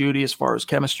with Judy as far as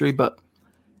chemistry, but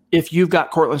if you've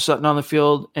got Cortland Sutton on the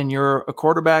field and you're a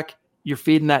quarterback, you're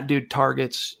feeding that dude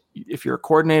targets. If you're a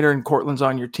coordinator and Cortland's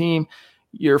on your team,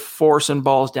 you're forcing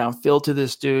balls downfield to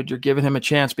this dude. You're giving him a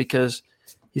chance because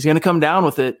he's going to come down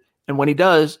with it, and when he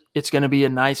does, it's going to be a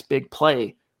nice big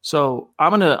play. So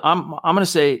I'm gonna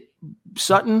say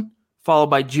Sutton followed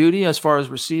by Judy as far as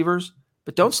receivers.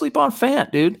 But don't sleep on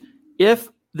Fant, dude. If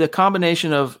the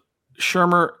combination of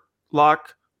Shermer,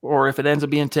 Locke, or if it ends up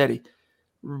being Teddy,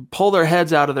 pull their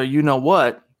heads out of their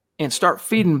you-know-what and start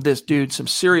feeding this dude some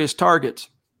serious targets,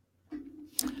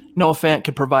 Noah Fant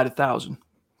could provide 1,000.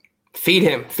 Feed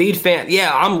him. Feed Fant.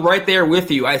 Yeah, I'm right there with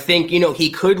you. I think,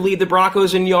 he could lead the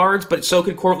Broncos in yards, but so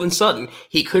could Cortland Sutton.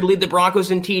 He could lead the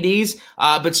Broncos in TDs,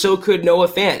 but so could Noah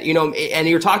Fant. And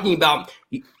you're talking about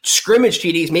scrimmage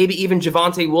TDs, maybe even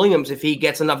Javonte Williams if he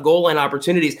gets enough goal line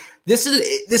opportunities. This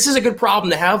is a good problem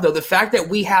to have, though. The fact that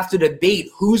we have to debate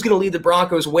who's going to lead the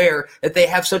Broncos where, that they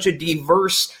have such a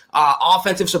diverse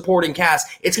offensive supporting cast.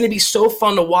 It's going to be so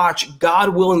fun to watch,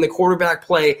 God willing, the quarterback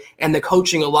play and the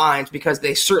coaching aligns because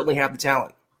they certainly have the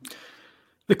talent.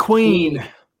 The Queen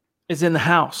is in the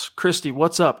house. Christy,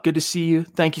 what's up? Good to see you.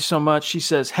 Thank you so much. She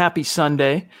says, happy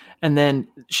Sunday. And then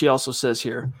she also says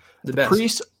here, the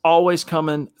priest always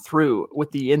coming through with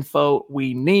the info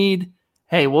we need.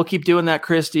 Hey, we'll keep doing that,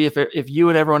 Christy, if you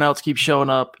and everyone else keep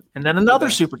showing up. And then another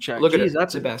super chat. Look at it.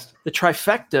 That's the best. The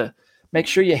trifecta. Make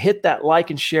sure you hit that like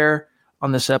and share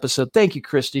on this episode. Thank you,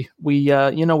 Christy. We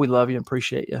we love you and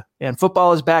appreciate you. And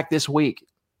football is back this week.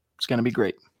 It's going to be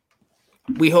great.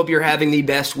 We hope you're having the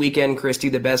best weekend, Christy,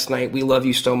 the best night. We love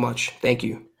you so much. Thank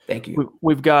you. Thank you.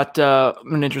 We've got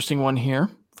an interesting one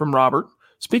here from Robert.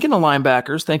 Speaking of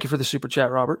linebackers, thank you for the super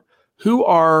chat, Robert. Who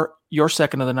are your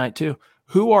second of the night, too?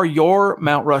 Who are your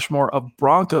Mount Rushmore of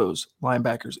Broncos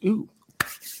linebackers? Ooh.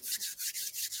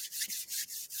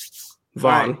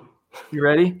 Vaughn. Right. You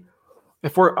ready?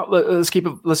 Let's keep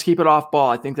it off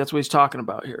ball. I think that's what he's talking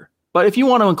about here. But if you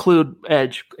want to include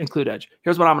edge.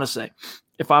 Here's what I'm going to say.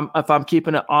 If I'm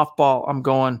keeping it off ball, I'm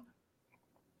going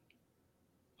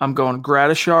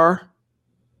Gradishar,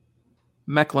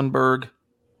 Mecklenburg.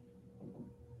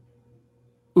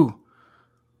 Ooh.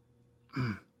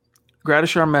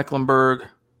 Gradishar, Mecklenburg,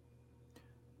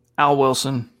 Al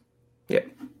Wilson. Yep.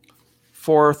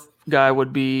 Fourth guy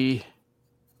would be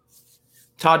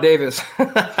Todd Davis.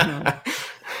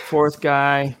 Fourth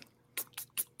guy.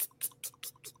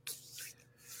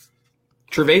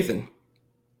 Trevathan.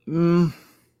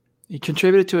 He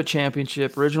contributed to a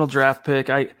championship, original draft pick.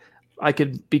 I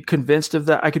could be convinced of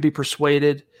that. I could be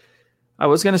persuaded. I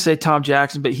was going to say Tom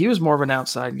Jackson, but he was more of an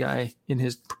outside guy in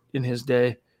his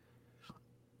day.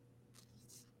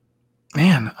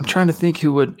 Man, I'm trying to think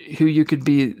who you could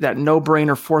be that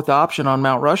no-brainer fourth option on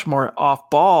Mount Rushmore off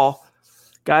ball.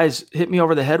 Guys, hit me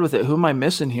over the head with it. Who am I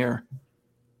missing here?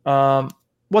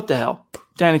 What the hell?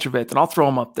 Danny Trevathan. I'll throw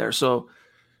him up there. So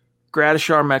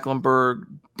Gradishar, Mecklenburg,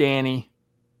 Danny,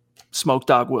 Smoke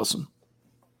Dog Wilson.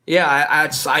 Yeah,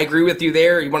 I agree with you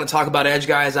there. You want to talk about edge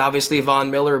guys, obviously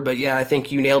Von Miller, but yeah, I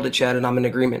think you nailed it, Chad, and I'm in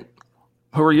agreement.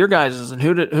 Who are your guys, and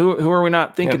who are we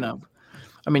not thinking of?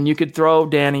 I mean, you could throw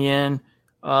Danny in.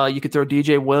 You could throw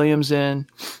DJ Williams in.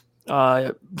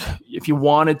 If you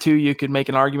wanted to, you could make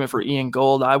an argument for Ian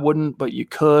Gold. I wouldn't, but you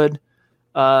could.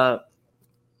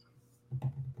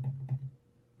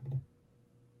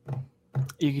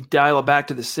 You could dial it back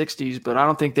to the 60s, but I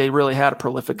don't think they really had a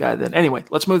prolific guy then. Anyway,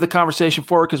 let's move the conversation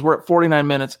forward because we're at 49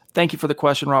 minutes. Thank you for the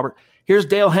question, Robert. Here's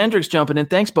Dale Hendricks jumping in.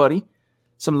 Thanks, buddy.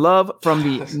 Some love from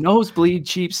the nosebleed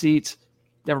cheap seats.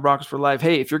 Denver Broncos for life.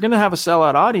 Hey, if you're going to have a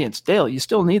sellout audience, Dale, you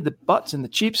still need the butts in the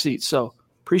cheap seats. So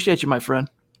appreciate you, my friend.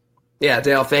 Yeah,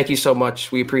 Dale, thank you so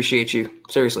much. We appreciate you.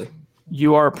 Seriously.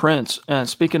 You are a prince. And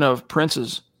speaking of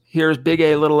princes, here's Big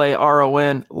A, Little A,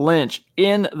 R-O-N, Lynch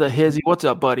in the hizzy. What's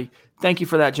up, buddy? Thank you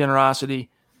for that generosity.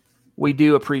 We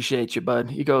do appreciate you, bud.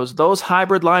 He goes, those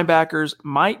hybrid linebackers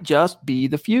might just be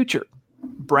the future.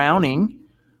 Browning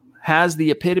has the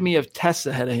epitome of tests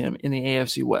ahead of him in the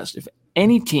AFC West. If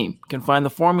any team can find the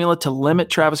formula to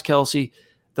limit Travis Kelce,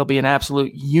 they'll be an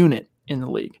absolute unit in the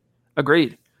league.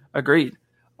 Agreed.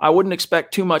 I wouldn't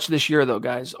expect too much this year, though,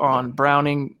 guys, on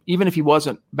Browning, even if he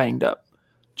wasn't banged up,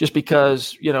 just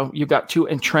because, you've got two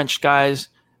entrenched guys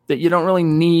that you don't really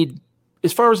need.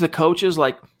 As far as the coaches,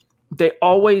 like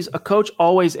a coach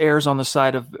always errs on the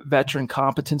side of veteran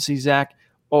competency, Zach,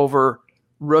 over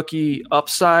rookie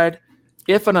upside,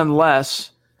 if and unless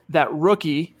that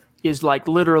rookie is like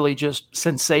literally just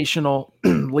sensational,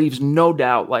 leaves no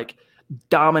doubt, like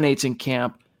dominates in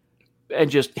camp and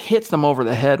just hits them over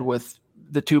the head with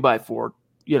the 2x4.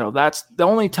 That's the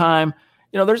only time,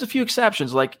 there's a few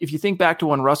exceptions. Like if you think back to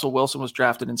when Russell Wilson was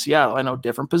drafted in Seattle, I know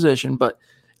different position, but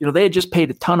they had just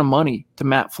paid a ton of money to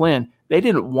Matt Flynn. They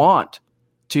didn't want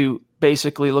to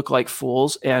basically look like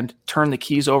fools and turn the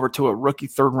keys over to a rookie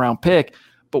third-round pick.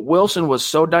 But Wilson was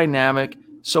so dynamic,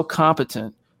 so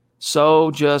competent,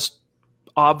 so just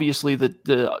obviously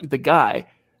the guy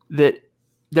that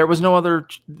there was no other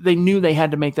 – they knew they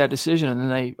had to make that decision, and then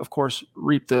they, of course,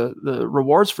 reaped the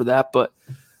rewards for that. But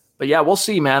yeah, we'll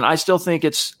see, man. I still think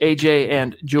it's AJ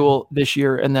and Jewel this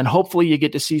year, and then hopefully you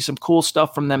get to see some cool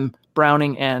stuff from them,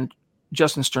 Browning and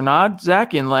Justin Strnad,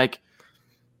 Zach, in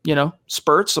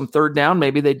spurts, some third down.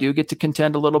 Maybe they do get to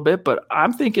contend a little bit, but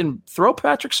I'm thinking throw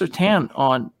Patrick Surtain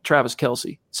on Travis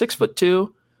Kelce,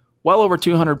 6'2", well over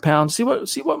 200 pounds. See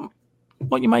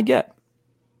what you might get.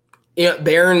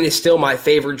 Barron is still my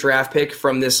favorite draft pick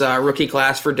from this rookie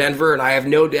class for Denver, and I have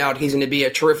no doubt he's going to be a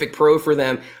terrific pro for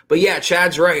them. But yeah,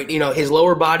 Chad's right. His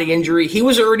lower body injury, he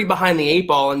was already behind the 8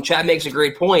 ball, and Chad makes a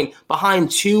great point,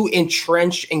 behind two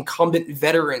entrenched incumbent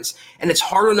veterans. And it's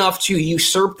hard enough to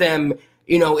usurp them,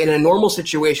 in a normal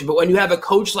situation. But when you have a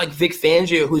coach like Vic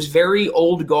Fangio, who's very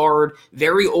old guard,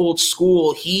 very old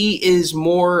school, he is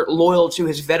more loyal to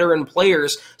his veteran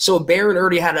players. So Barron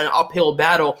already had an uphill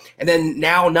battle. And then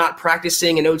now not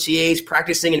practicing in OTAs,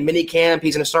 practicing in minicamp,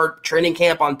 he's going to start training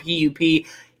camp on PUP.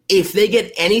 If they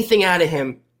get anything out of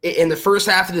him in the first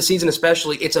half of the season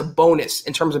especially, it's a bonus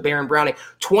in terms of Baron Browning.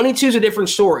 22 is a different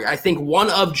story. I think one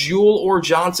of Jewell or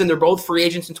Johnson, they're both free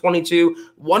agents in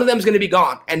 22. One of them is going to be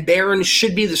gone, and Barron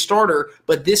should be the starter,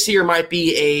 but this year might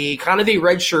be a kind of a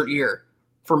redshirt year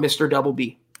for Mr. Double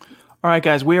B. All right,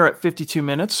 guys, we are at 52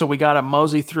 minutes, so we got to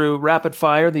mosey through rapid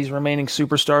fire these remaining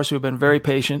superstars who have been very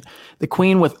patient. The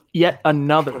Queen with yet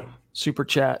another super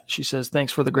chat. She says,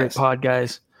 thanks for the great pod,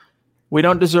 guys. We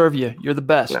don't deserve you. You're the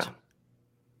best. No.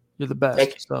 You're the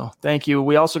best. So thank you.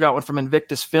 We also got one from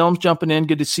Invictus Films jumping in.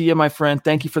 Good to see you, my friend.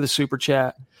 Thank you for the super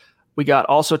chat. We got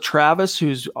also Travis,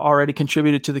 who's already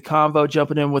contributed to the convo,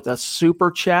 jumping in with a super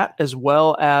chat, as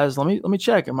well as let me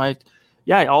check.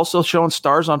 Also showing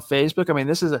stars on Facebook. I mean,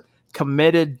 this is a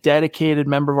committed, dedicated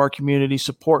member of our community,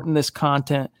 supporting this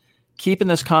content, keeping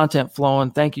this content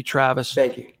flowing. Thank you, Travis.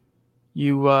 Thank you.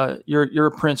 You're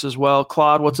a prince as well.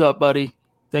 Claude, what's up, buddy?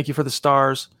 Thank you for the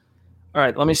stars. All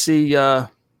right, let me see.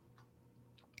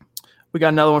 We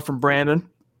got another one from Brandon.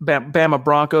 Bama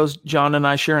Broncos. John and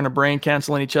I sharing a brain,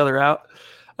 canceling each other out.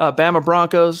 Bama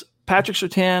Broncos. Patrick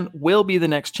Surtain will be the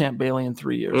next Champ Bailey in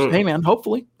 3 years. Hey, man,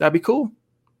 hopefully. That'd be cool.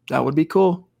 That would be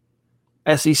cool.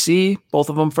 SEC, both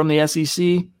of them from the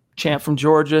SEC. Champ from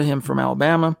Georgia, him from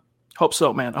Alabama. Hope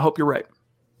so, man. I hope you're right.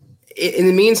 In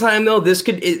the meantime, though, this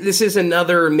is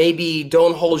another maybe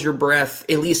don't hold your breath,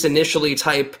 at least initially,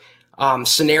 type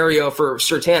scenario for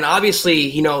Surtain. Obviously,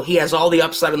 he has all the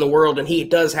upside in the world, and he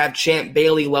does have Champ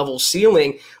Bailey level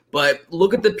ceiling. But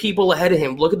look at the people ahead of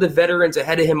him. Look at the veterans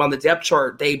ahead of him on the depth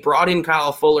chart. They brought in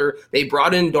Kyle Fuller. They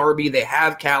brought in Darby. They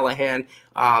have Callahan.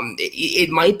 It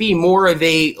might be more of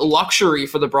a luxury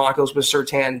for the Broncos with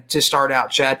Surtain to start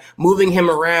out, Chad, moving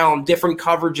him around, different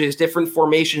coverages, different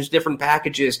formations, different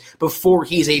packages before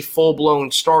he's a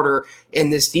full-blown starter in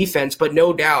this defense. But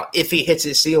no doubt, if he hits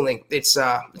his ceiling, it's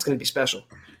going to be special.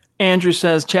 Andrew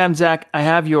says, Chad and Zach, I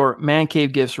have your man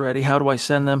cave gifts ready. How do I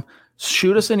send them?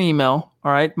 Shoot us an email,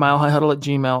 all right,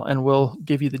 milehighhuddle@gmail, and we'll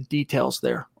give you the details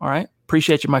there, all right?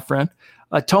 Appreciate you, my friend.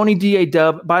 Tony D.A.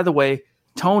 by the way,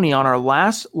 Tony, on our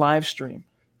last live stream,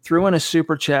 threw in a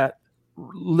super chat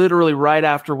literally right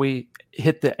after we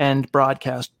hit the end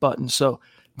broadcast button. So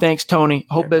thanks, Tony.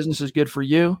 Hope business is good for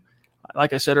you.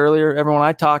 Like I said earlier, everyone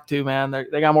I talk to, man,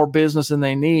 they got more business than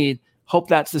they need. Hope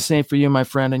that's the same for you, my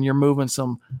friend, and you're moving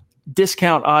some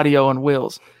discount audio and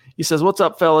wheels. He says, what's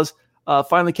up, fellas?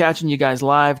 Finally catching you guys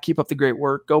live. Keep up the great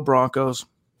work. Go Broncos.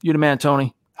 You the man,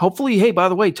 Tony. Hopefully, hey, by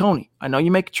the way, Tony, I know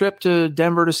you make a trip to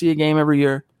Denver to see a game every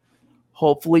year.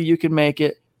 Hopefully you can make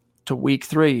it to week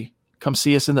 3. Come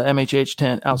see us in the MHH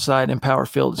tent outside in Power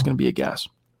Field. It's going to be a gas.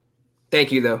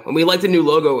 Thank you, though. And we like the new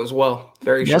logo as well.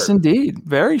 Very sharp. Yes, indeed.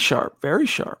 Very sharp. Very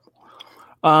sharp.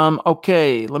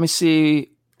 Okay, let me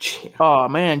see. Oh,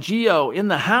 man, Gio in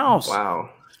the house.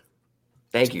 Wow.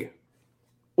 Thank you.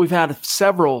 We've had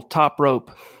several top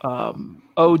rope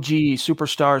OG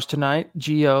superstars tonight.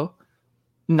 Gio,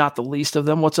 not the least of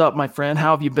them. What's up, my friend?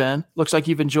 How have you been? Looks like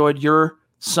you've enjoyed your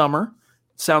summer.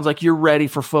 Sounds like you're ready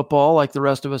for football like the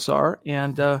rest of us are.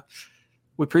 And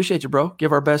we appreciate you, bro.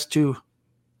 Give our best to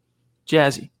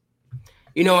Jazzy.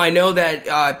 I know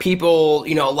that people,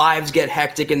 lives get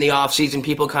hectic in the offseason.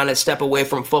 People kind of step away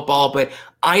from football, but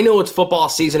I know it's football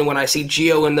season when I see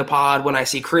Gio in the pod, when I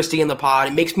see Christy in the pod.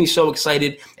 It makes me so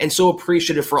excited and so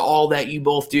appreciative for all that you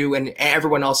both do and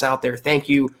everyone else out there. Thank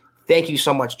you. Thank you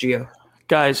so much, Gio.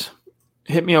 Guys,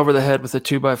 hit me over the head with a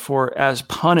 2x4 as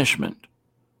punishment.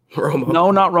 Romo.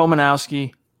 No, not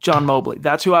Romanowski. John Mobley.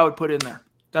 That's who I would put in there.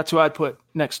 That's who I'd put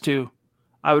next to.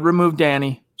 I would remove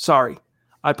Danny. Sorry.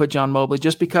 I put John Mobley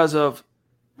just because of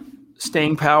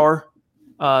staying power,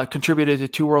 contributed to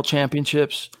 2 world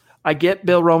championships. I get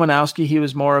Bill Romanowski. He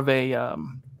was more of a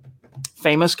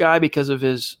famous guy because of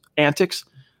his antics,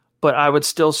 but I would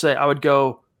still say I would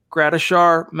go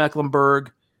Gradishar,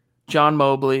 Mecklenburg, John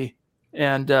Mobley,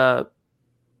 and oh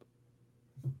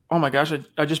my gosh,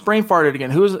 I just brain farted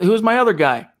again. Who's my other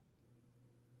guy?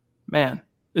 Man,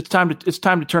 it's time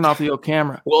to turn off the old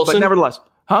camera. Wilson? But nevertheless,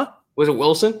 huh? Was it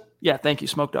Wilson? Yeah, thank you,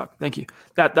 Smoke Dog. Thank you.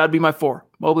 That'd be my 4: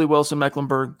 Mobley, Wilson,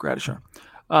 Mecklenburg, Gradishar.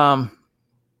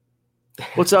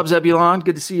 What's up, Zebulon?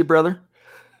 Good to see you, brother.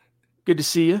 Good to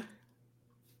see you.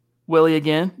 Willie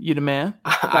again. You the man.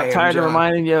 Got tired of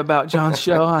reminding you about John's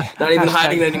show. Not even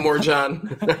hiding anymore,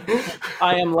 John.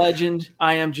 I am legend.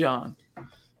 I am John.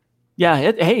 Yeah.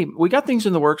 Hey, we got things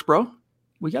in the works, bro.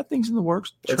 We got things in the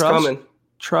works. It's coming.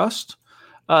 Trust.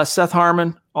 Seth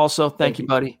Harmon. Also, thank you,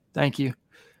 buddy. Thank you.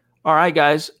 All right,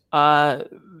 guys.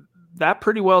 That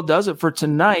pretty well does it for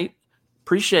tonight.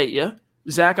 Appreciate you.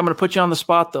 Zach, I'm going to put you on the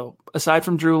spot, though. Aside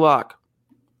from Drew Lock,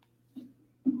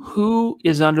 who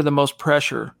is under the most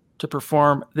pressure to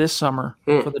perform this summer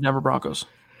for the Denver Broncos?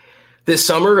 This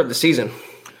summer or the season?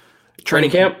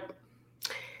 Training camp?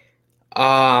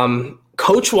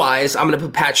 Coach-wise, I'm going to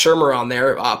put Pat Shurmur on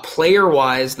there.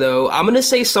 Player-wise, though, I'm going to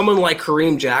say someone like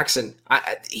Kareem Jackson.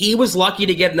 He was lucky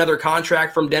to get another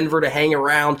contract from Denver to hang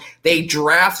around. They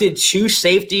drafted 2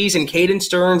 safeties in Caden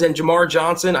Stearns and Jamar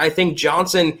Johnson. I think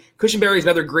Cushenberry is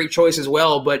another great choice as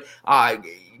well, but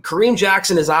Kareem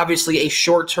Jackson is obviously a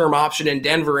short-term option in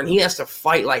Denver, and he has to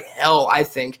fight like hell, I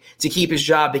think, to keep his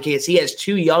job because he has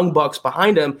 2 young bucks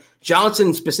behind him.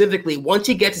 Johnson specifically, once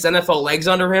he gets his NFL legs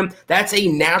under him, that's a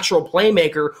natural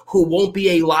playmaker who won't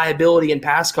be a liability in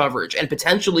pass coverage, and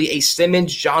potentially a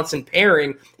Simmons-Johnson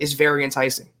pairing is very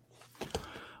enticing.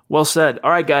 Well said. All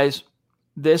right, guys,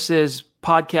 this is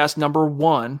podcast number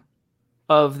 1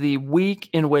 of the week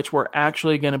in which we're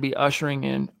actually going to be ushering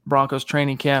in Broncos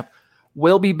training camp.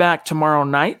 We'll be back tomorrow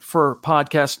night for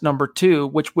podcast number 2,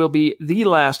 which will be the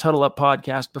last Huddle Up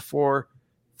podcast before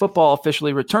football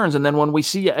officially returns. And then when we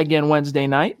see you again Wednesday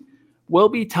night, we'll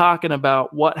be talking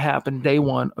about what happened day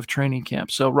 1 of training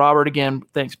camp. So Robert, again,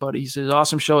 thanks, buddy. He says,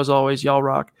 awesome show as always. Y'all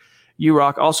rock. You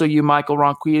rock. Also you, Michael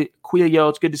Ronquillo.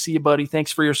 It's good to see you, buddy.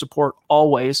 Thanks for your support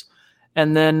always.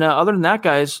 And then other than that,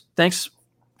 guys, thanks.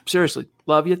 Seriously.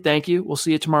 Love you. Thank you. We'll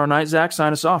see you tomorrow night. Zach,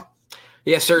 sign us off.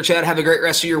 Yes, sir, Chad. Have a great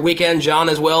rest of your weekend. John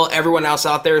as well. Everyone else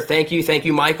out there, thank you. Thank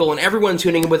you, Michael, and everyone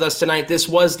tuning in with us tonight. This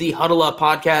was the Huddle Up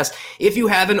Podcast. If you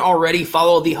haven't already,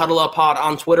 follow the Huddle Up Pod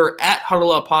on Twitter at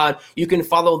Huddle Up Pod. You can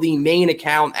follow the main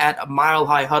account at Mile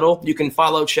High Huddle. You can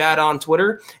follow Chad on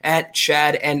Twitter at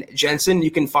Chad and Jensen. You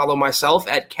can follow myself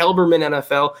at Kelberman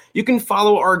NFL. You can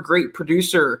follow our great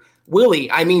producer,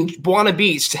 Buona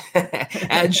Beast,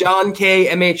 at John K.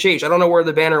 MHH. I don't know where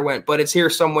the banner went, but it's here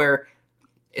somewhere.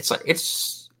 It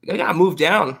got moved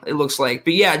down, it looks like.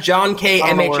 But yeah, John K.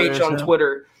 MHH on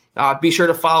Twitter. Be sure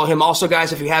to follow him. Also,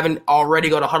 guys, if you haven't already,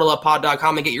 go to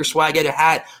huddleuppod.com and get your swag, get a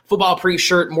hat, football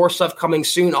pre-shirt, more stuff coming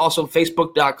soon. Also,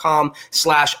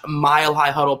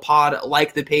 facebook.com/milehighhuddlepod.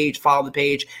 Like the page, follow the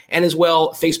page, and as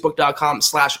well,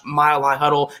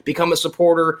 facebook.com/milehighhuddle. Become a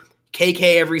supporter.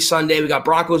 KK every Sunday. We got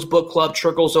Broncos Book Club,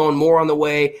 Trickle Zone, more on the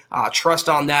way. Trust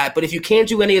on that. But if you can't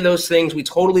do any of those things, we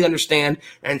totally understand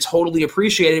and totally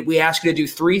appreciate it. We ask you to do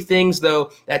 3 things,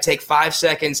 though, that take 5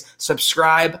 seconds.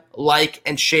 Subscribe, like,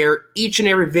 and share each and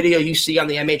every video you see on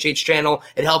the MHH channel.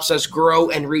 It helps us grow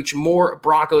and reach more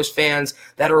Broncos fans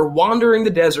that are wandering the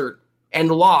desert and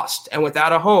lost and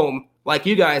without a home like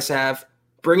you guys have.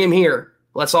 Bring them here.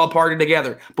 Let's all party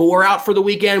together. But we're out for the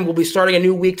weekend. We'll be starting a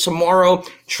new week tomorrow.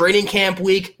 Training camp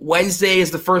week. Wednesday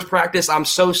is the first practice. I'm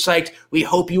so psyched. We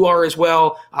hope you are as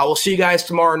well. We'll see you guys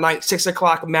tomorrow night, 6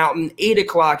 o'clock Mountain, 8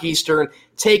 o'clock Eastern.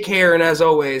 Take care, and as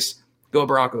always, go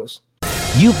Broncos.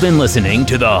 You've been listening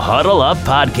to the Huddle Up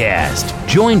Podcast.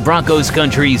 Join Broncos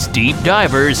Country's deep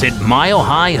divers at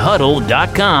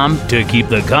milehighhuddle.com to keep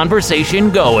the conversation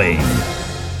going.